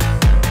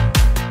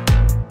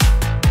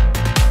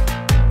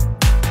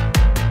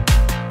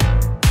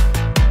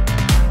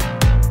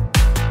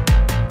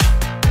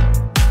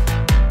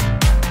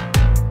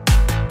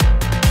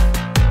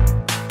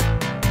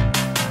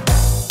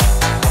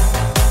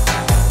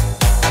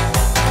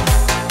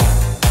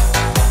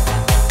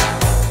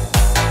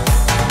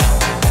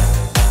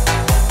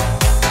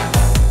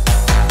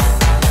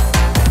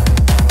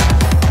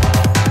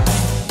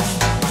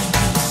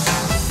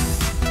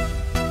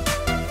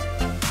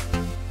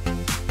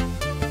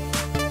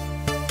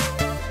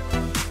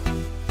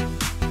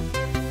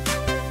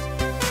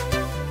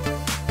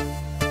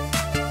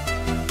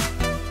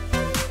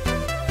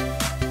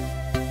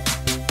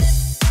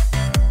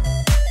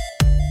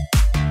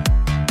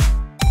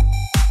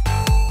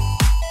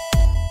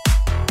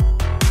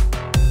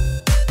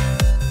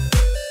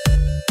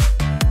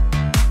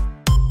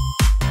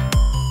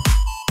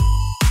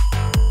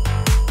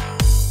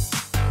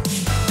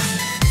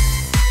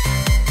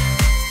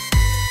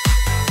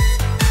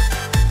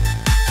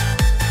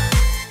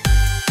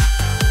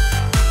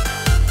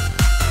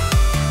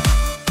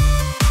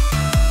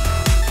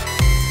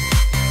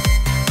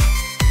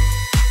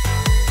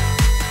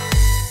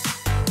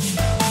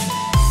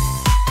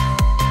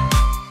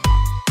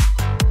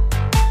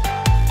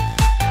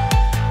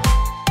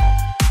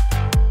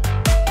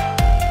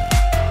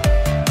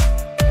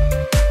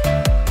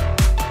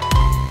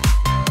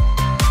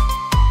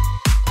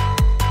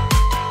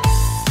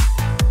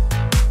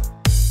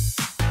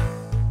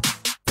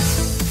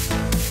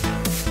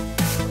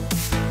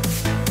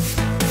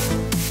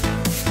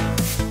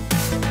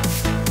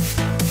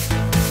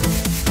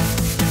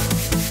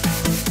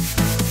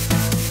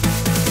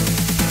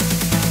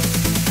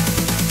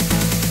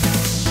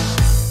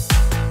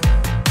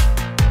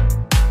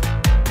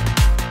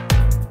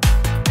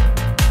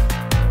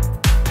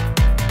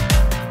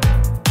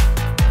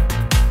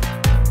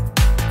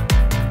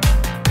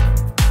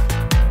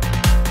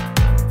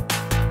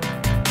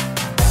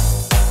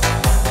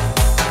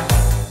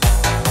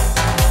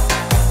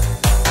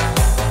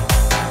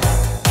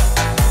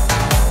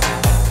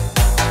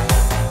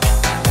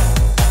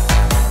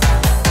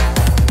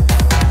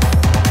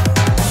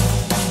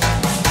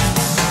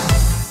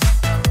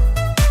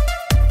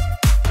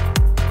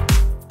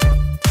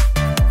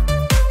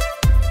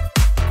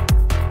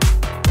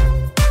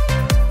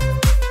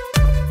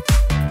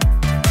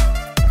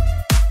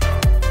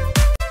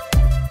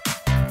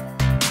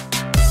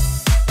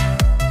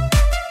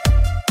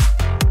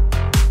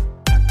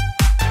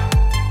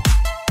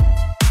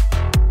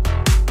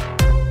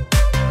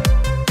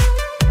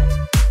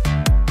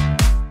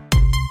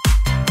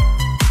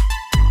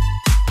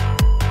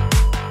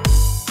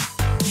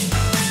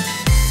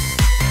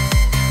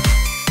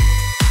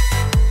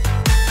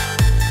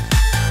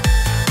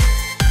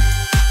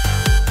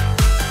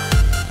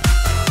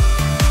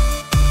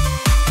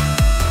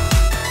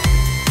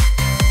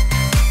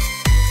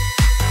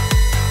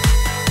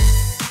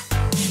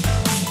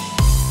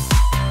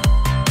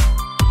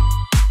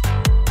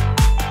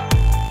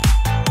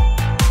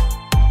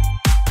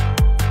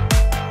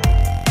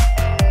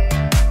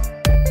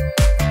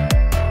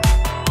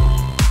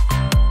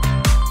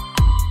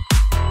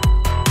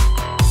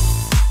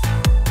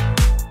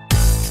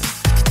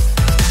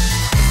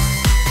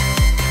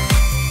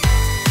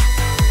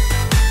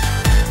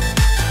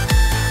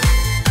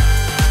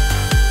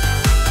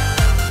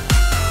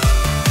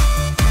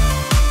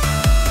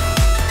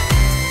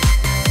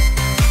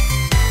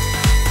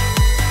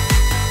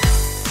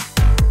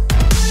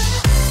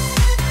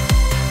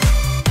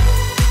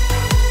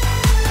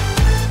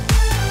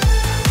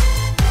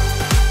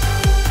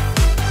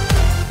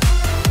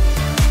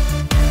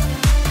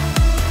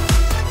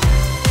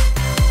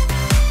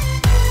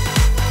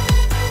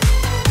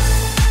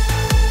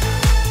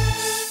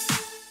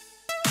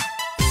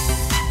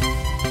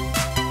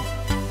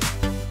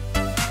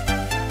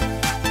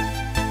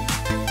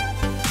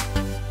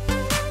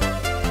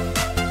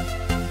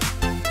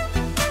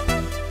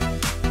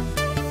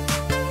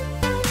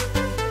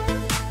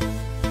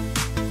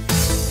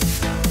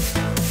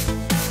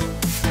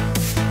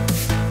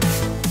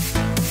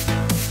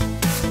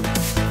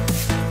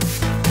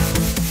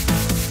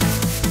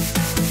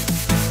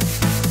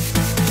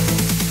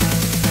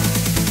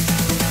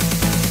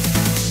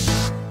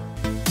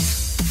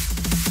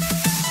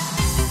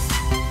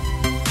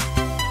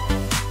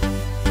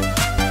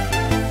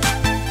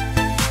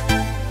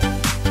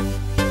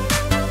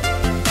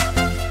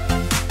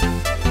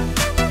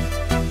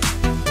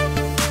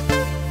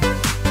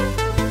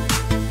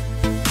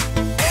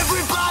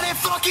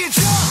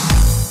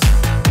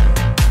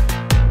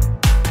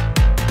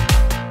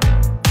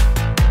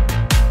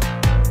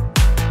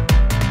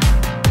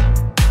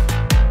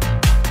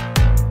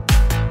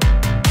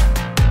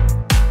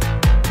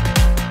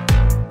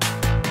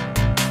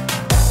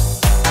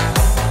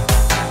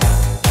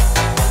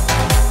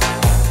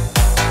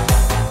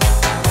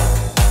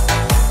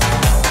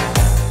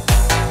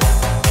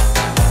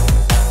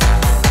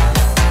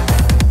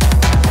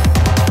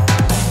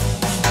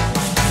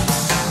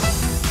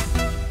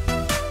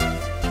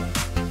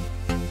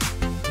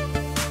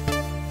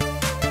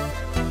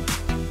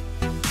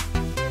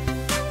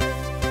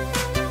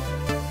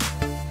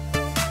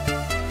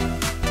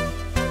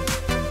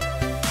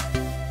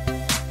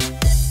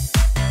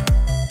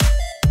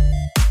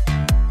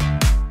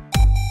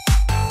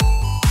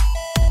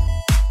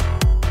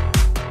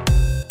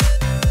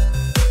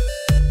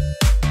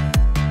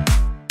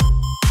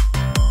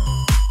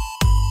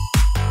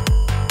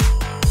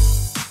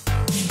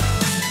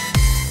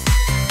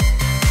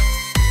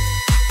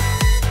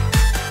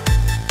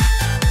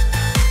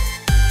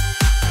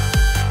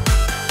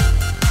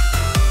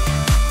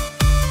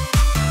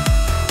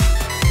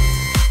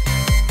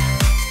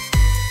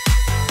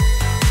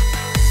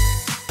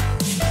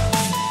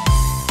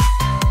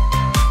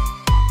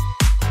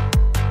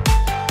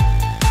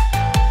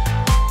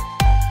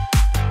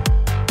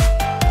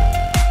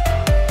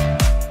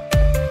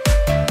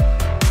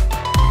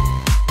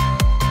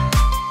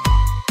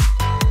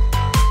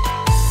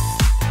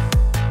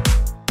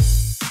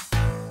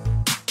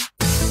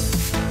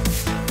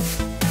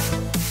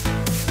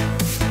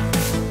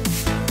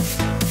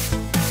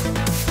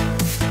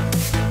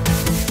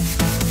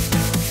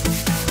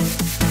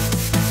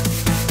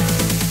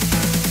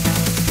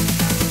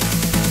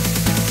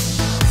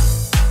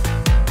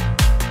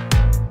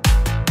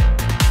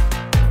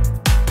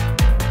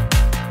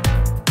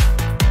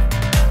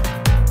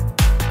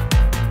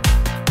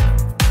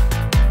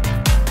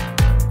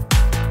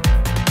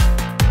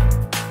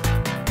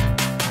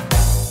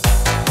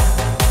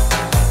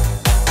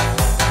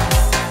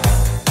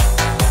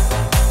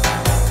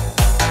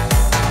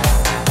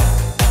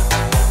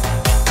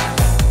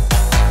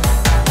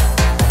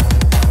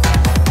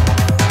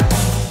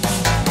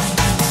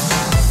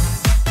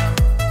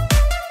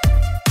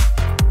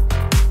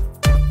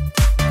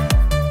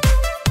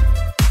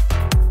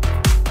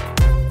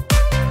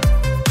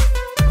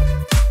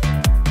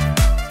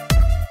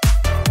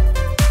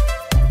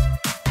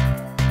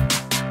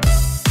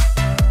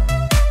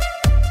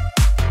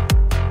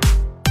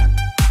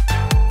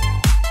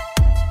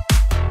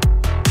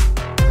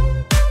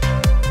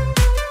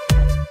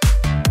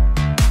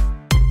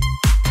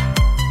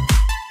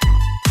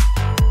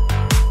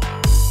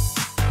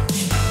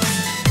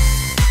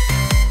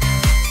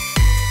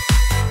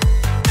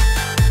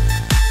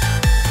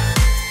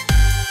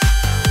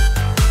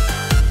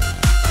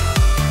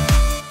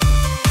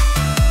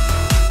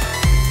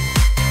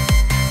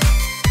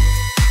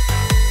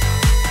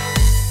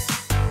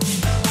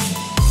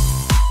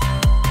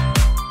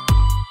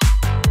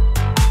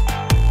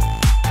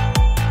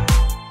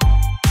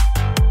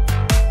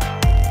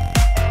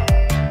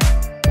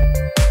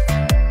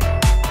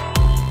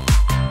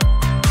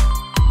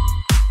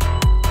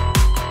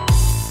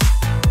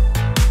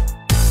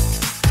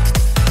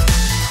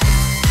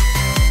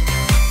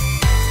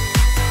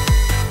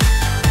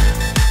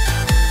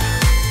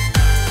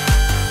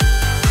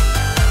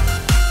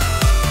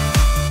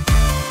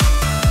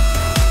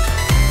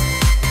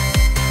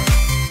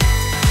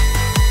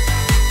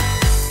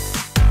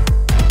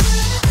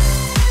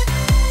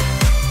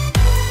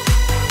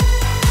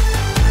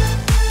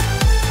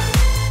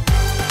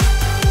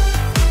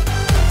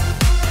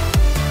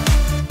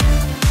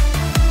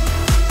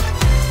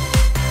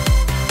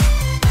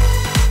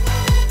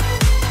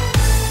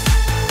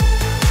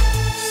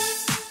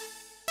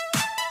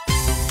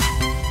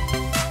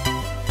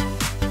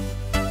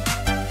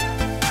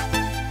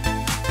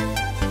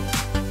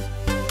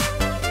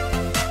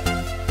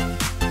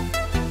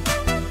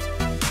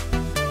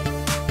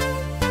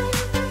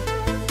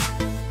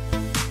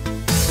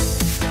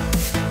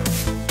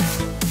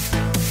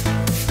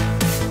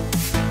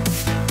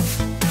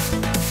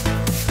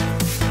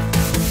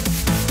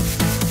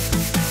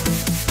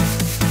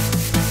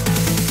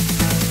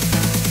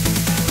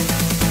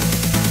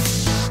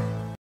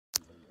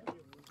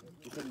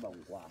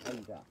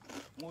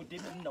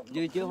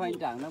 Dư chưa hoành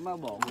tráng nó mà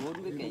bỏ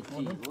vốn với cái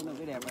chỉ vốn là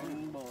cái đẹp ấy.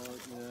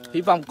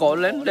 Hy vọng có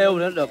lên đều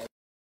nữa được.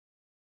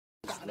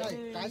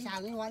 Trái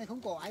sang cái hoa này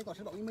không có ai có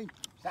sữa đậu như mình.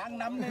 Sang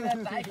năm này là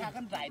trái khác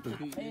ăn trái thì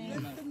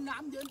Từng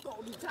năm đến tổ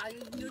đi trái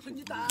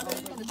như ta đây.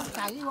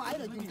 Sang cái hoa ấy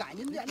là cả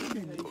nhân dân.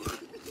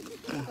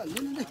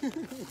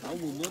 Tao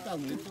mùa mưa tao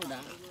muốn số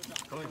đá.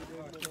 thôi.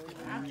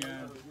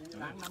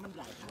 Sang năm ăn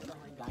trái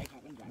khác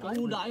ăn trái. Có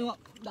mù đại không ạ?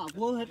 Đảo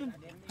cua hết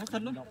hết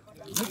thân luôn.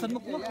 Hết thân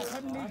một cua. Nó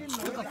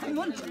cả thân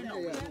luôn.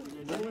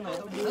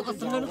 Nó cả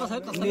thân luôn, nó cả hết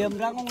cả thân. Niềm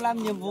ra không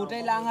làm nhiệm vụ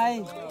trai làng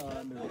hay.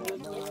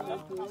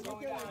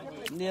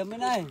 Niềm bên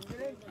này.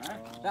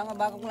 Rằng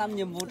bác cũng làm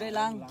nhiệm vụ trai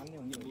làng.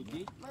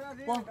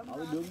 Wow.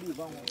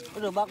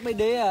 Rồi bác bây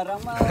đế à, rằng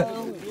mà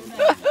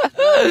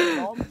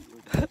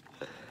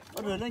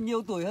rồi nó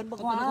nhiều tuổi hơn bác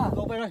Hoa.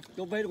 Chỗ về rồi,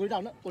 chỗ về của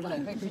đảo nữa. Còn này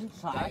cái chính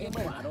phải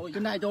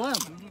cái này chỗ á.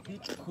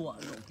 Khỏa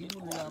độ cái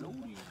luôn là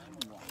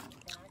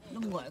nó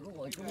ngoài có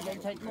gọi chung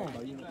danh sách mà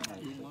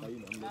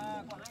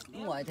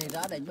ngoài thầy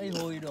ra đánh bay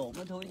hồi đổ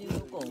mới thôi chứ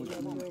cổ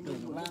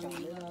đừng mang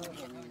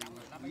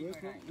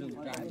đừng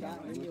trái ra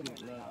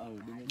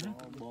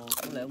có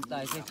lẽ ông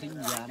tài sẽ sinh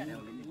dán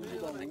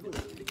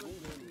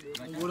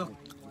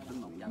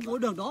ngồi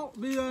đường đó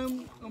vì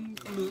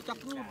lửa chắc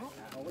nó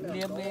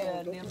niêm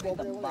cái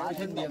tầm bá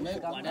trên niêm đấy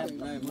quả đẹp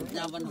này một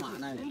nhà văn hóa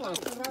này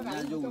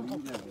nhà dùng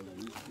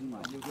nhưng mà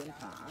điều kiện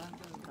khá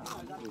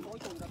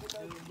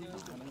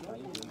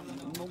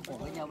mong có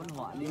cái nhà văn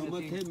hóa đi mà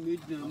thêm ít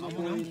mà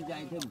bôi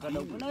dày thêm cả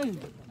đồng cái đây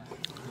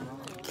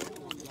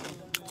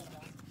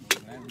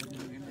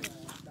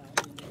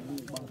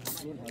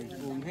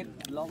uống hết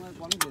lon cái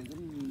quán rồi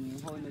cũng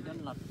thôi là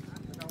chân lật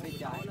cái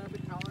trái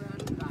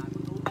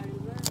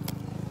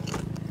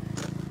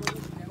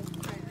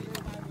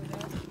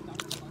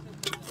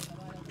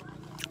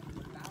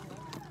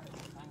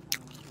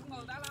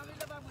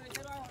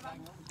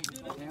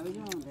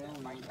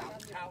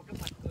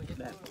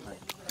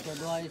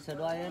sờ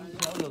đôi anh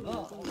theo được á.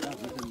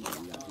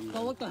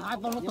 tôi có hai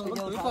con nó tự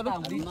nó tự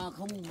con đi mà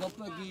không gấp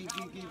cái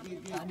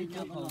đi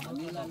trước họ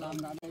như là làm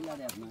ra đây là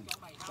đẹp này.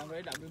 Trong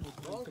đấy đã 11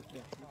 người cực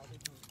đẹp.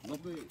 Gấp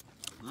đi.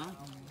 Hả?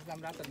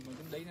 Làm ra từng một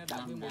trong đấy nó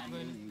đã 11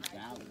 người.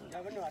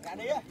 ra bên ngoài ra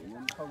đi á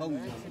Không.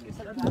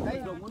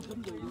 Đấy đồ muốn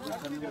chuẩn bị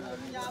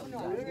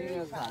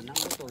cái khả năng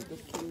của tổ chức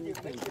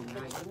cái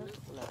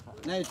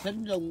này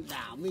sân rồng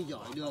đảo mới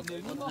giỏi được. Nếu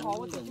như mà họ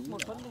có tổ chức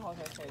một sân thì họ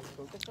sẽ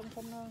tổ chức trong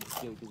sân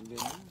chiều trùng viên.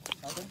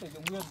 Họ sân tuyển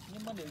dụng nguyên,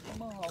 nhưng mà nếu như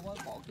mà họ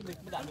có cái lịch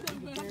đã được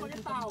đi được về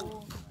thì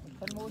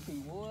phân mua chỉ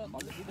mua có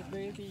được đi được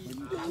về thì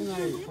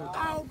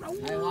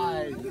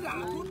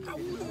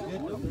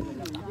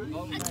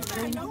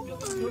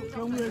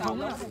Không người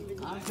không á,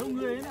 không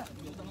người ấy nè,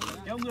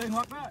 theo người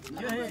hoặc á,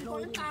 chưa hề.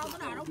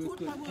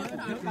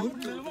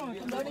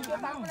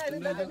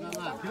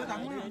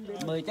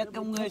 Mời chắc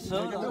công người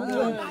sớ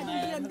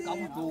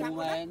công cụ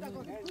mà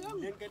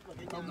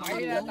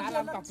máy đã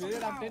làm cọc dưới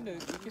làm trên được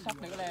cái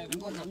sắt này có lẽ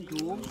cũng có thằng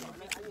chú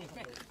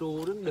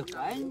trù đứng được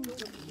anh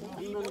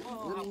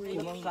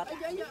sắt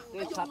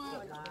cái sắt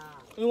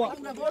đúng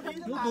không nước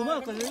cúm á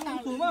cái nước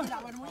cúm á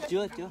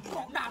chưa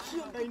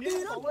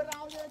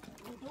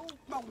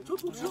bỏng chút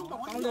xương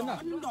bỏng ăn lên à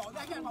đỏ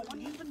ra cái bỏng ăn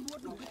những thân vuốt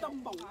cái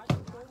tâm bỏng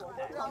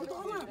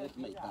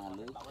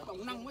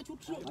bỏng năng với chút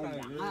xương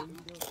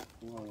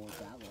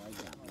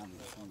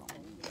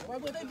qua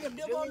bữa tây Việt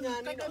đưa vô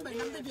cách đây 7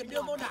 năm tây Việt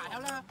đưa vô đả theo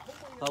là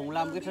không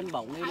làm cái sân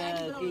bóng này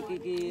là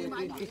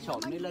cái sọm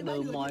này là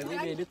đờ mòi với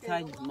nghề Đức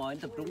Thanh mòi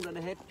tập trung ra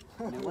đây hết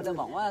nếu có đá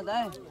bóng á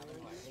cái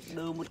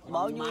đưa một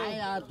bao nhiêu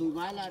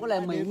có lẽ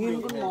mấy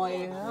nghìn con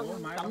mòi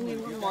trăm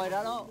nghìn con mòi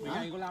ra đó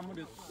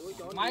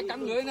máy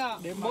cắn lưới nè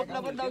một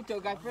là bắt đầu chờ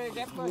gạch phê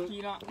ghép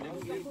chi nè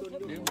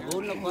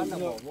vốn là quan là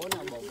bỏ vốn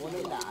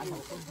đấy đã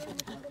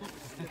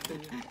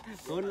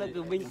vốn là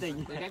cứ bình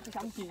tĩnh ghép cái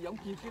sóng chi giống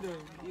chi cái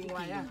đường đi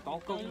ngoài á có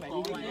công này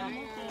đi ngoài á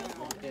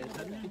cái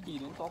gì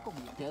nó có công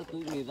theo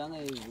tôi nghĩ ra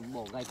này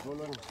bỏ gạch vô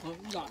luôn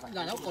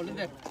giải nó còn lên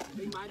đẹp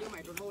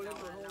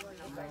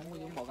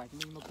bỏ gạch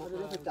nhưng mà có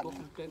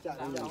trên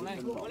đảo này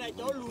này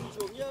chỗ lùi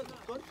xuống như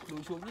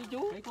lùi xuống như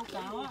chú cái câu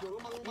cáo á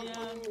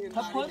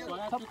thấp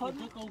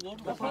hơn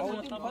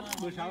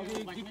Bữa sau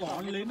cái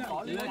cỏ lên á,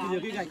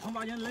 cái gạch không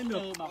bao giờ lên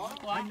được.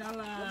 Anh đã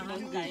là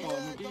cái cỏ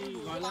một cái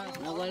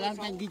gọi là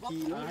thành cái chỉ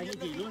luôn hai cái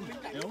chỉ luôn,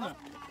 hiểu không?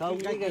 không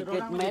cái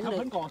gạch mén thấp này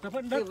hơn cỏ thấp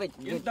hơn đất.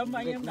 Yên tâm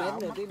anh em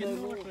đảo. cái nơi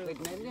gạch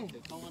mén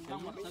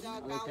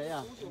đi thế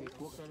à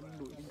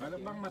Phải là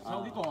băng mặt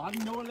sau cái cỏ hắn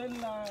nhô lên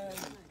là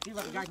cái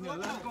vật gạch nữa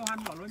là có hắn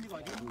bỏ luôn như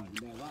vậy chứ.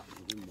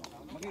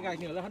 Mà cái gạch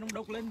nữa là hắn không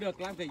đốc lên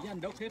được, làm cái gì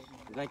hắn đốc hết.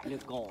 gạch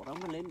được cỏ đó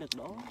mới lên được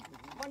đó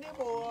con đi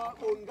bộ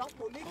bồn góc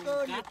bồn lít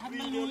cơ nhiệt vì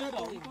luôn đấy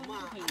rồi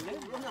mà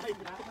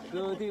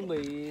cơ thì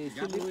mới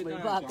xin mới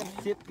ba cắt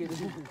xiết kia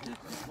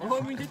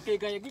thôi mình thiết kế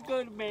cái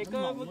cơ bè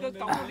cơ với cơ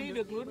còng đi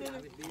được luôn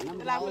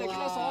làm cái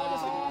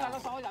nó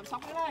so giảm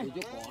sóng cái này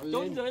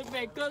trốn dưới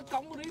bè cơ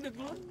cống đi được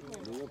luôn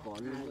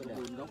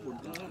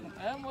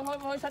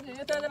thôi sân gì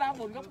thế làm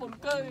bồn góc bồn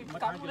cơ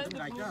còng lên được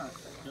luôn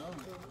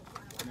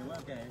nếu mà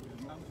kẻ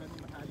năm cân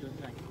mà hai đường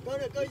gạch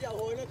Cơ dạo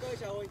hồi nó cơ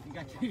dạo hồi.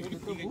 gạch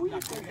Cơ vui,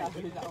 cơ dạo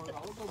hồi dạo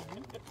đó cơ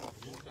vui.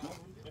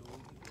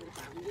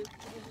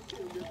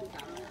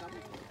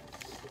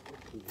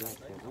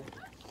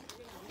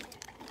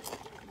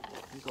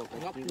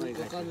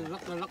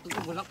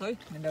 Lắc tới.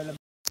 Nên đây là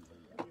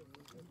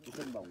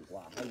sân bóng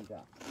quả hoành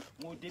tráng.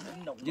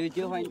 Chứ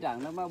chưa hoành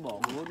tráng nó mà bỏ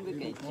vốn với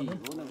cái chỉ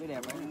vốn là cái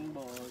đẹp anh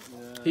bỏ.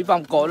 Hy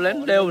vọng có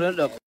lên đều nữa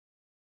được.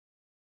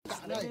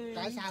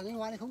 Trái sang cái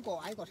hoa này không có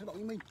ai có sân bóng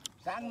như mình.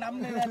 Sang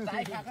năm này là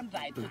trái khác ăn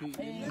trái thì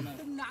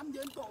Từng năm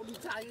dưới tổ đi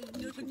trái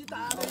như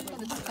ta.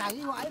 Trái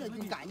cái hoa là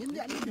chừng cải đến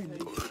đen đi.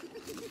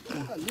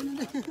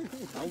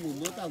 sáu mùa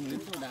mưa tầm đến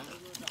số đá.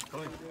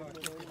 thôi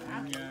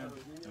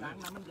sang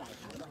năm ăn trái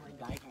khác ăn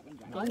trái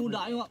Có hùn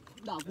đại không ạ?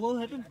 Đảo cua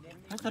hết luôn.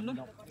 Hết sân luôn.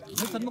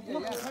 Hết sân một cua.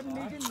 Nó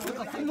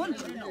cả sân luôn.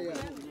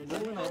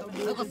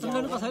 Nó cả sân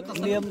luôn, nó cả sân.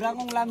 Niềm ra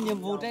không làm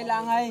nhiệm vụ trai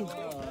làng hay.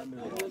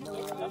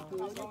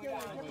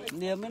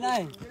 Niềm bên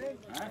này.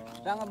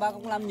 Rằng bác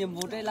cũng làm nhiệm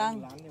vụ trai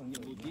làng.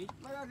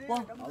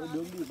 Wow.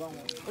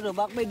 Rồi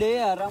bác mới đế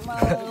à, rằng mà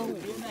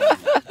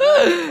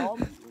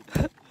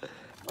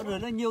rồi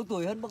nó nhiều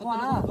tuổi hơn bác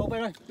Hoa. Cô về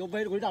rồi, cô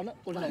về rồi đảo nữa.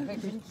 Cô này Cái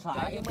chính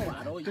phải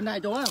cái này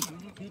chỗ á.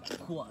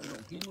 khủa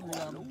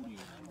độ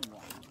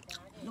cái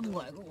nó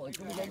ngoại có gọi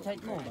chung danh sách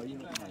mà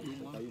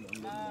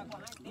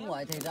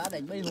ngoại thầy ra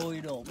đánh bay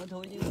hồi đổ mà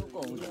thôi chứ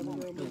cổ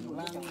đường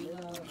lang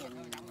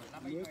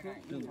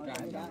đường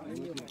trái đã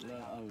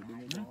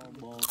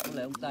bò có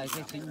lẽ ông tài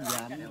sẽ sinh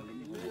dán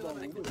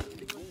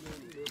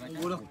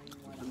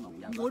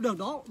Ngồi được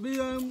đó, vì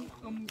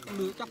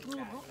lửa chắc luôn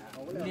đó.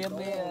 niêm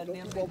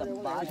cái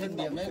tấm bá trên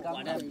niêm đấy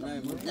quả đẹp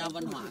này một nhà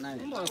văn hóa này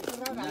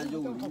nhà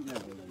dùng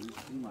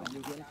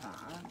nhiều cái khả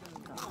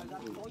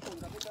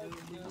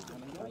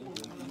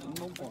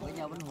mong có cái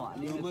nhà văn hóa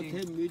đi mà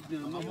thêm ít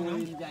mà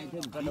môi dài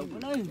thêm cả đồng cái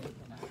đây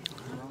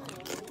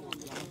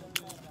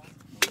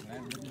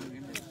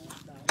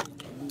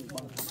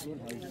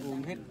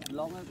uống hết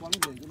lon cái quán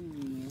rồi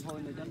cũng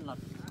thôi là chân lật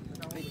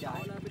cái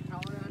trái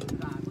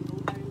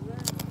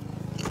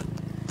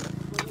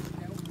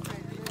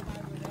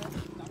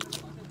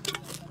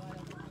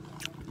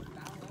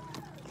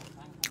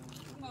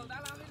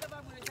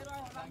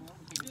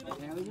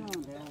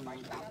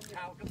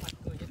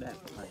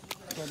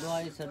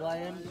sờ đôi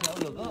em theo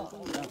được á.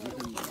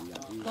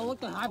 Câu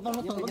cái hai con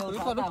nó tự nó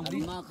tự nó đi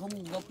mà không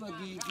gấp cái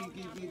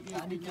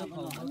đi trước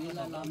rồi như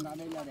là làm ra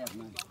đây là đẹp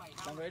này.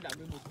 Trong đấy đã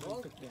được một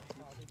cực đẹp.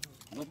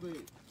 Gấp đi.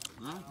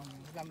 Hả?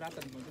 Làm ra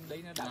từng trong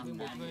đấy nó đã được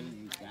một người.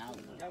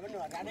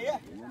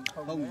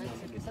 Không.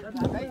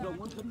 Đấy đồ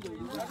muốn chuẩn bị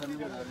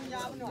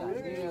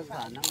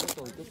khả năng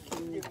tổ chức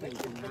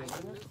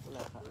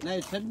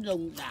này sân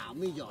rồng đảo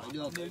mới giỏi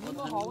được. Nếu như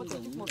mà họ tổ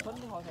chức một sân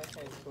thì họ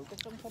sẽ tổ chức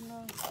trong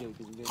sân chiều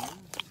tình viên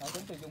họ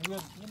sân từ dụng nguyên,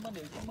 nhưng mà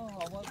nếu như mà họ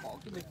có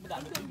cái lịch mới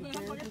đạt được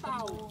cái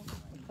tàu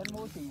sân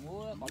mua chỉ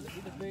mua có được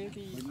cái về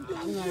thì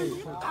ngày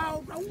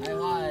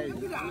hoài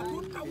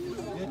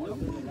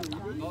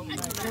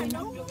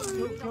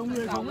theo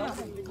người không á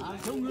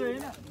theo người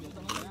ấy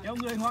theo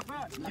người hoặc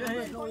á chưa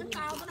hề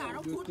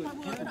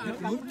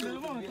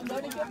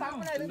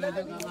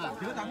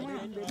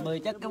mời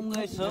chắc công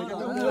người sớm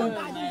công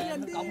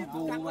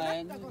cụ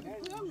mà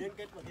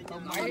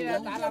máy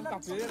ta làm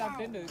cọc dưới làm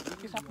trên được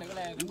cái sắt này cái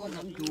này cũng có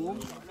thằng chú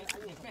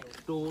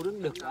trù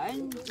đến được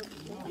anh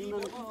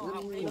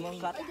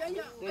sắt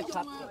cái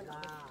sắt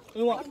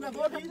đúng không?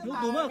 Lúc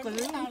túm á, còn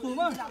lúc túm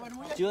á.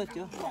 chưa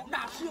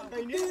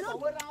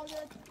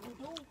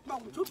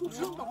Bỏng chút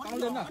xương đỏ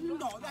lên à?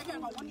 Đỏ ra cái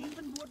bỏng ăn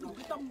thân vuốt đủ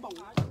cái tâm bỏng.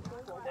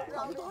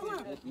 Bỏng to mà.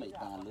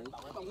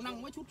 Bỏng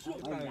năng với chút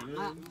xương.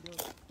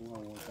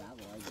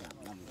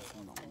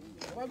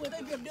 Và vừa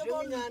Tây Việt đưa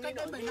vô, cách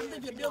đây 7 năm Tây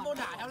Việt đưa vô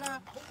đả theo là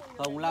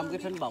không làm cái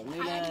sân bóng này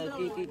là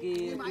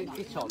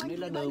cái sọt này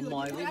là đờ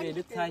mỏi với về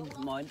Đức Thanh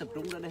mỏi tập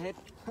trung ra đây hết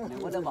nếu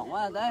mà đờ bóng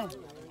á đấy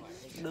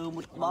đờ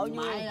một bao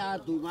nhiêu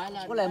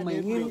có lẽ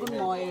mấy nghìn con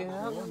mồi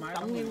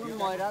 8.000 con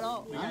mồi ra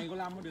đó có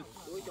làm được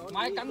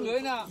máy cắn lưới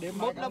nè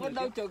một là bắt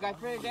đầu chờ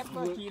gạch phê ghép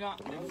vào chi nè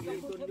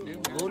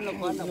vốn là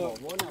quan là bỏ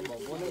vốn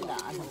đấy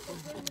đã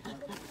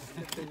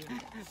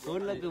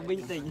vốn là cứ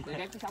bình tĩnh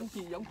ghép cái sắm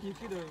chi giống chi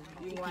cái đường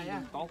đi ngoài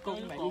á có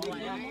công này đi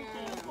ngoài á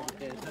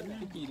cái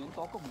chi nó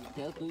có công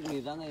theo tôi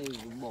nghĩ rằng này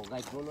bỏ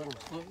gạch vô luôn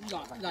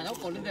là nó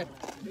còn lên đẹp.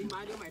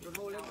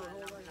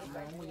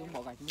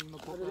 bỏ gạch nhưng mà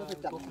có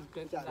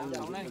trên sau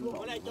này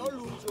Cái này cho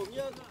lùi xuống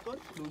nhá.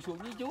 lùi xuống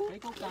như chú Cái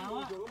câu cáo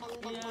á.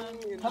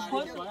 thấp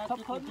hơn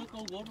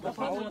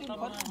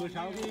bữa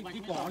sau cái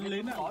cỏ nó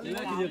lên á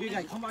giờ cái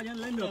gạch không bao giờ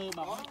lên được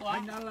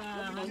anh đã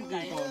là hai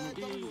cái cỏ một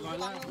cái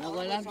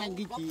gọi là thành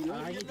cái chỉ luôn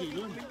hai cái chỉ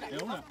luôn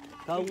đúng không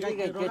không cái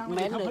gạch gạch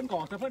mén phân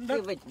cỏ phân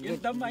đất yên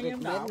tâm anh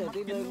em đảo rồi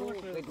cái đơn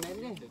gạch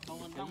mén đi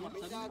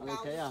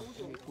thế à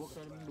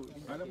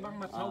phải là băng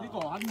mặt sau cái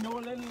cỏ hắn nhô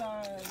lên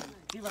là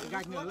cái vật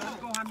gạch nữa là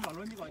có hắn bỏ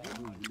luôn như gọi chứ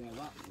mà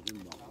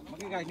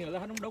cái gạch nữa là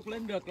hắn không đốc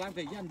lên được làm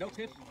cái gì hắn đốc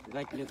hết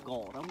gạch được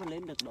cỏ đó mới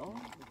lên được đó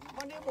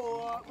con đi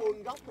bộ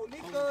bồn góc bồn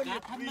lít cơ cá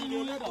thân nó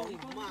lưới rồi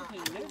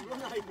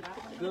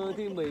Cơ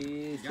thì mới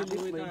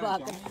slip mới va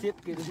cắt xiết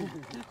kia.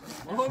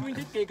 thôi mình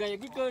thiết kế cái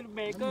cơ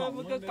bè cơ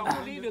với cơ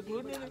cống đi được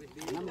luôn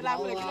làm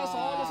cái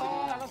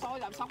nó xó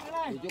giảm sóng cái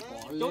này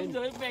trốn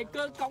dưới bè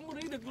cơ cống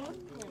đi được luôn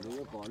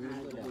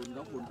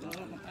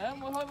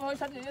thôi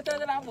sân gì chơi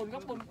làm bồn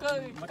góc bồn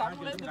cơ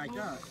cống lên được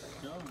luôn.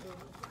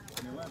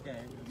 Nếu mà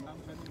kẻ năm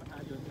phân hai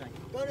đường gạch.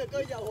 cơ này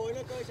cơ dạo hồi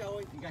nó cơ dạo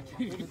hồi Gạch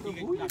thì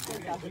vui gạch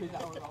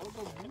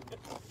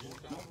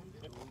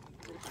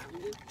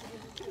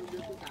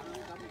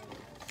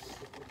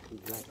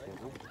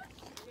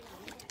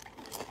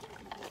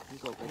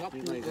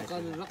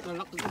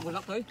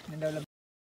Lắc thấy.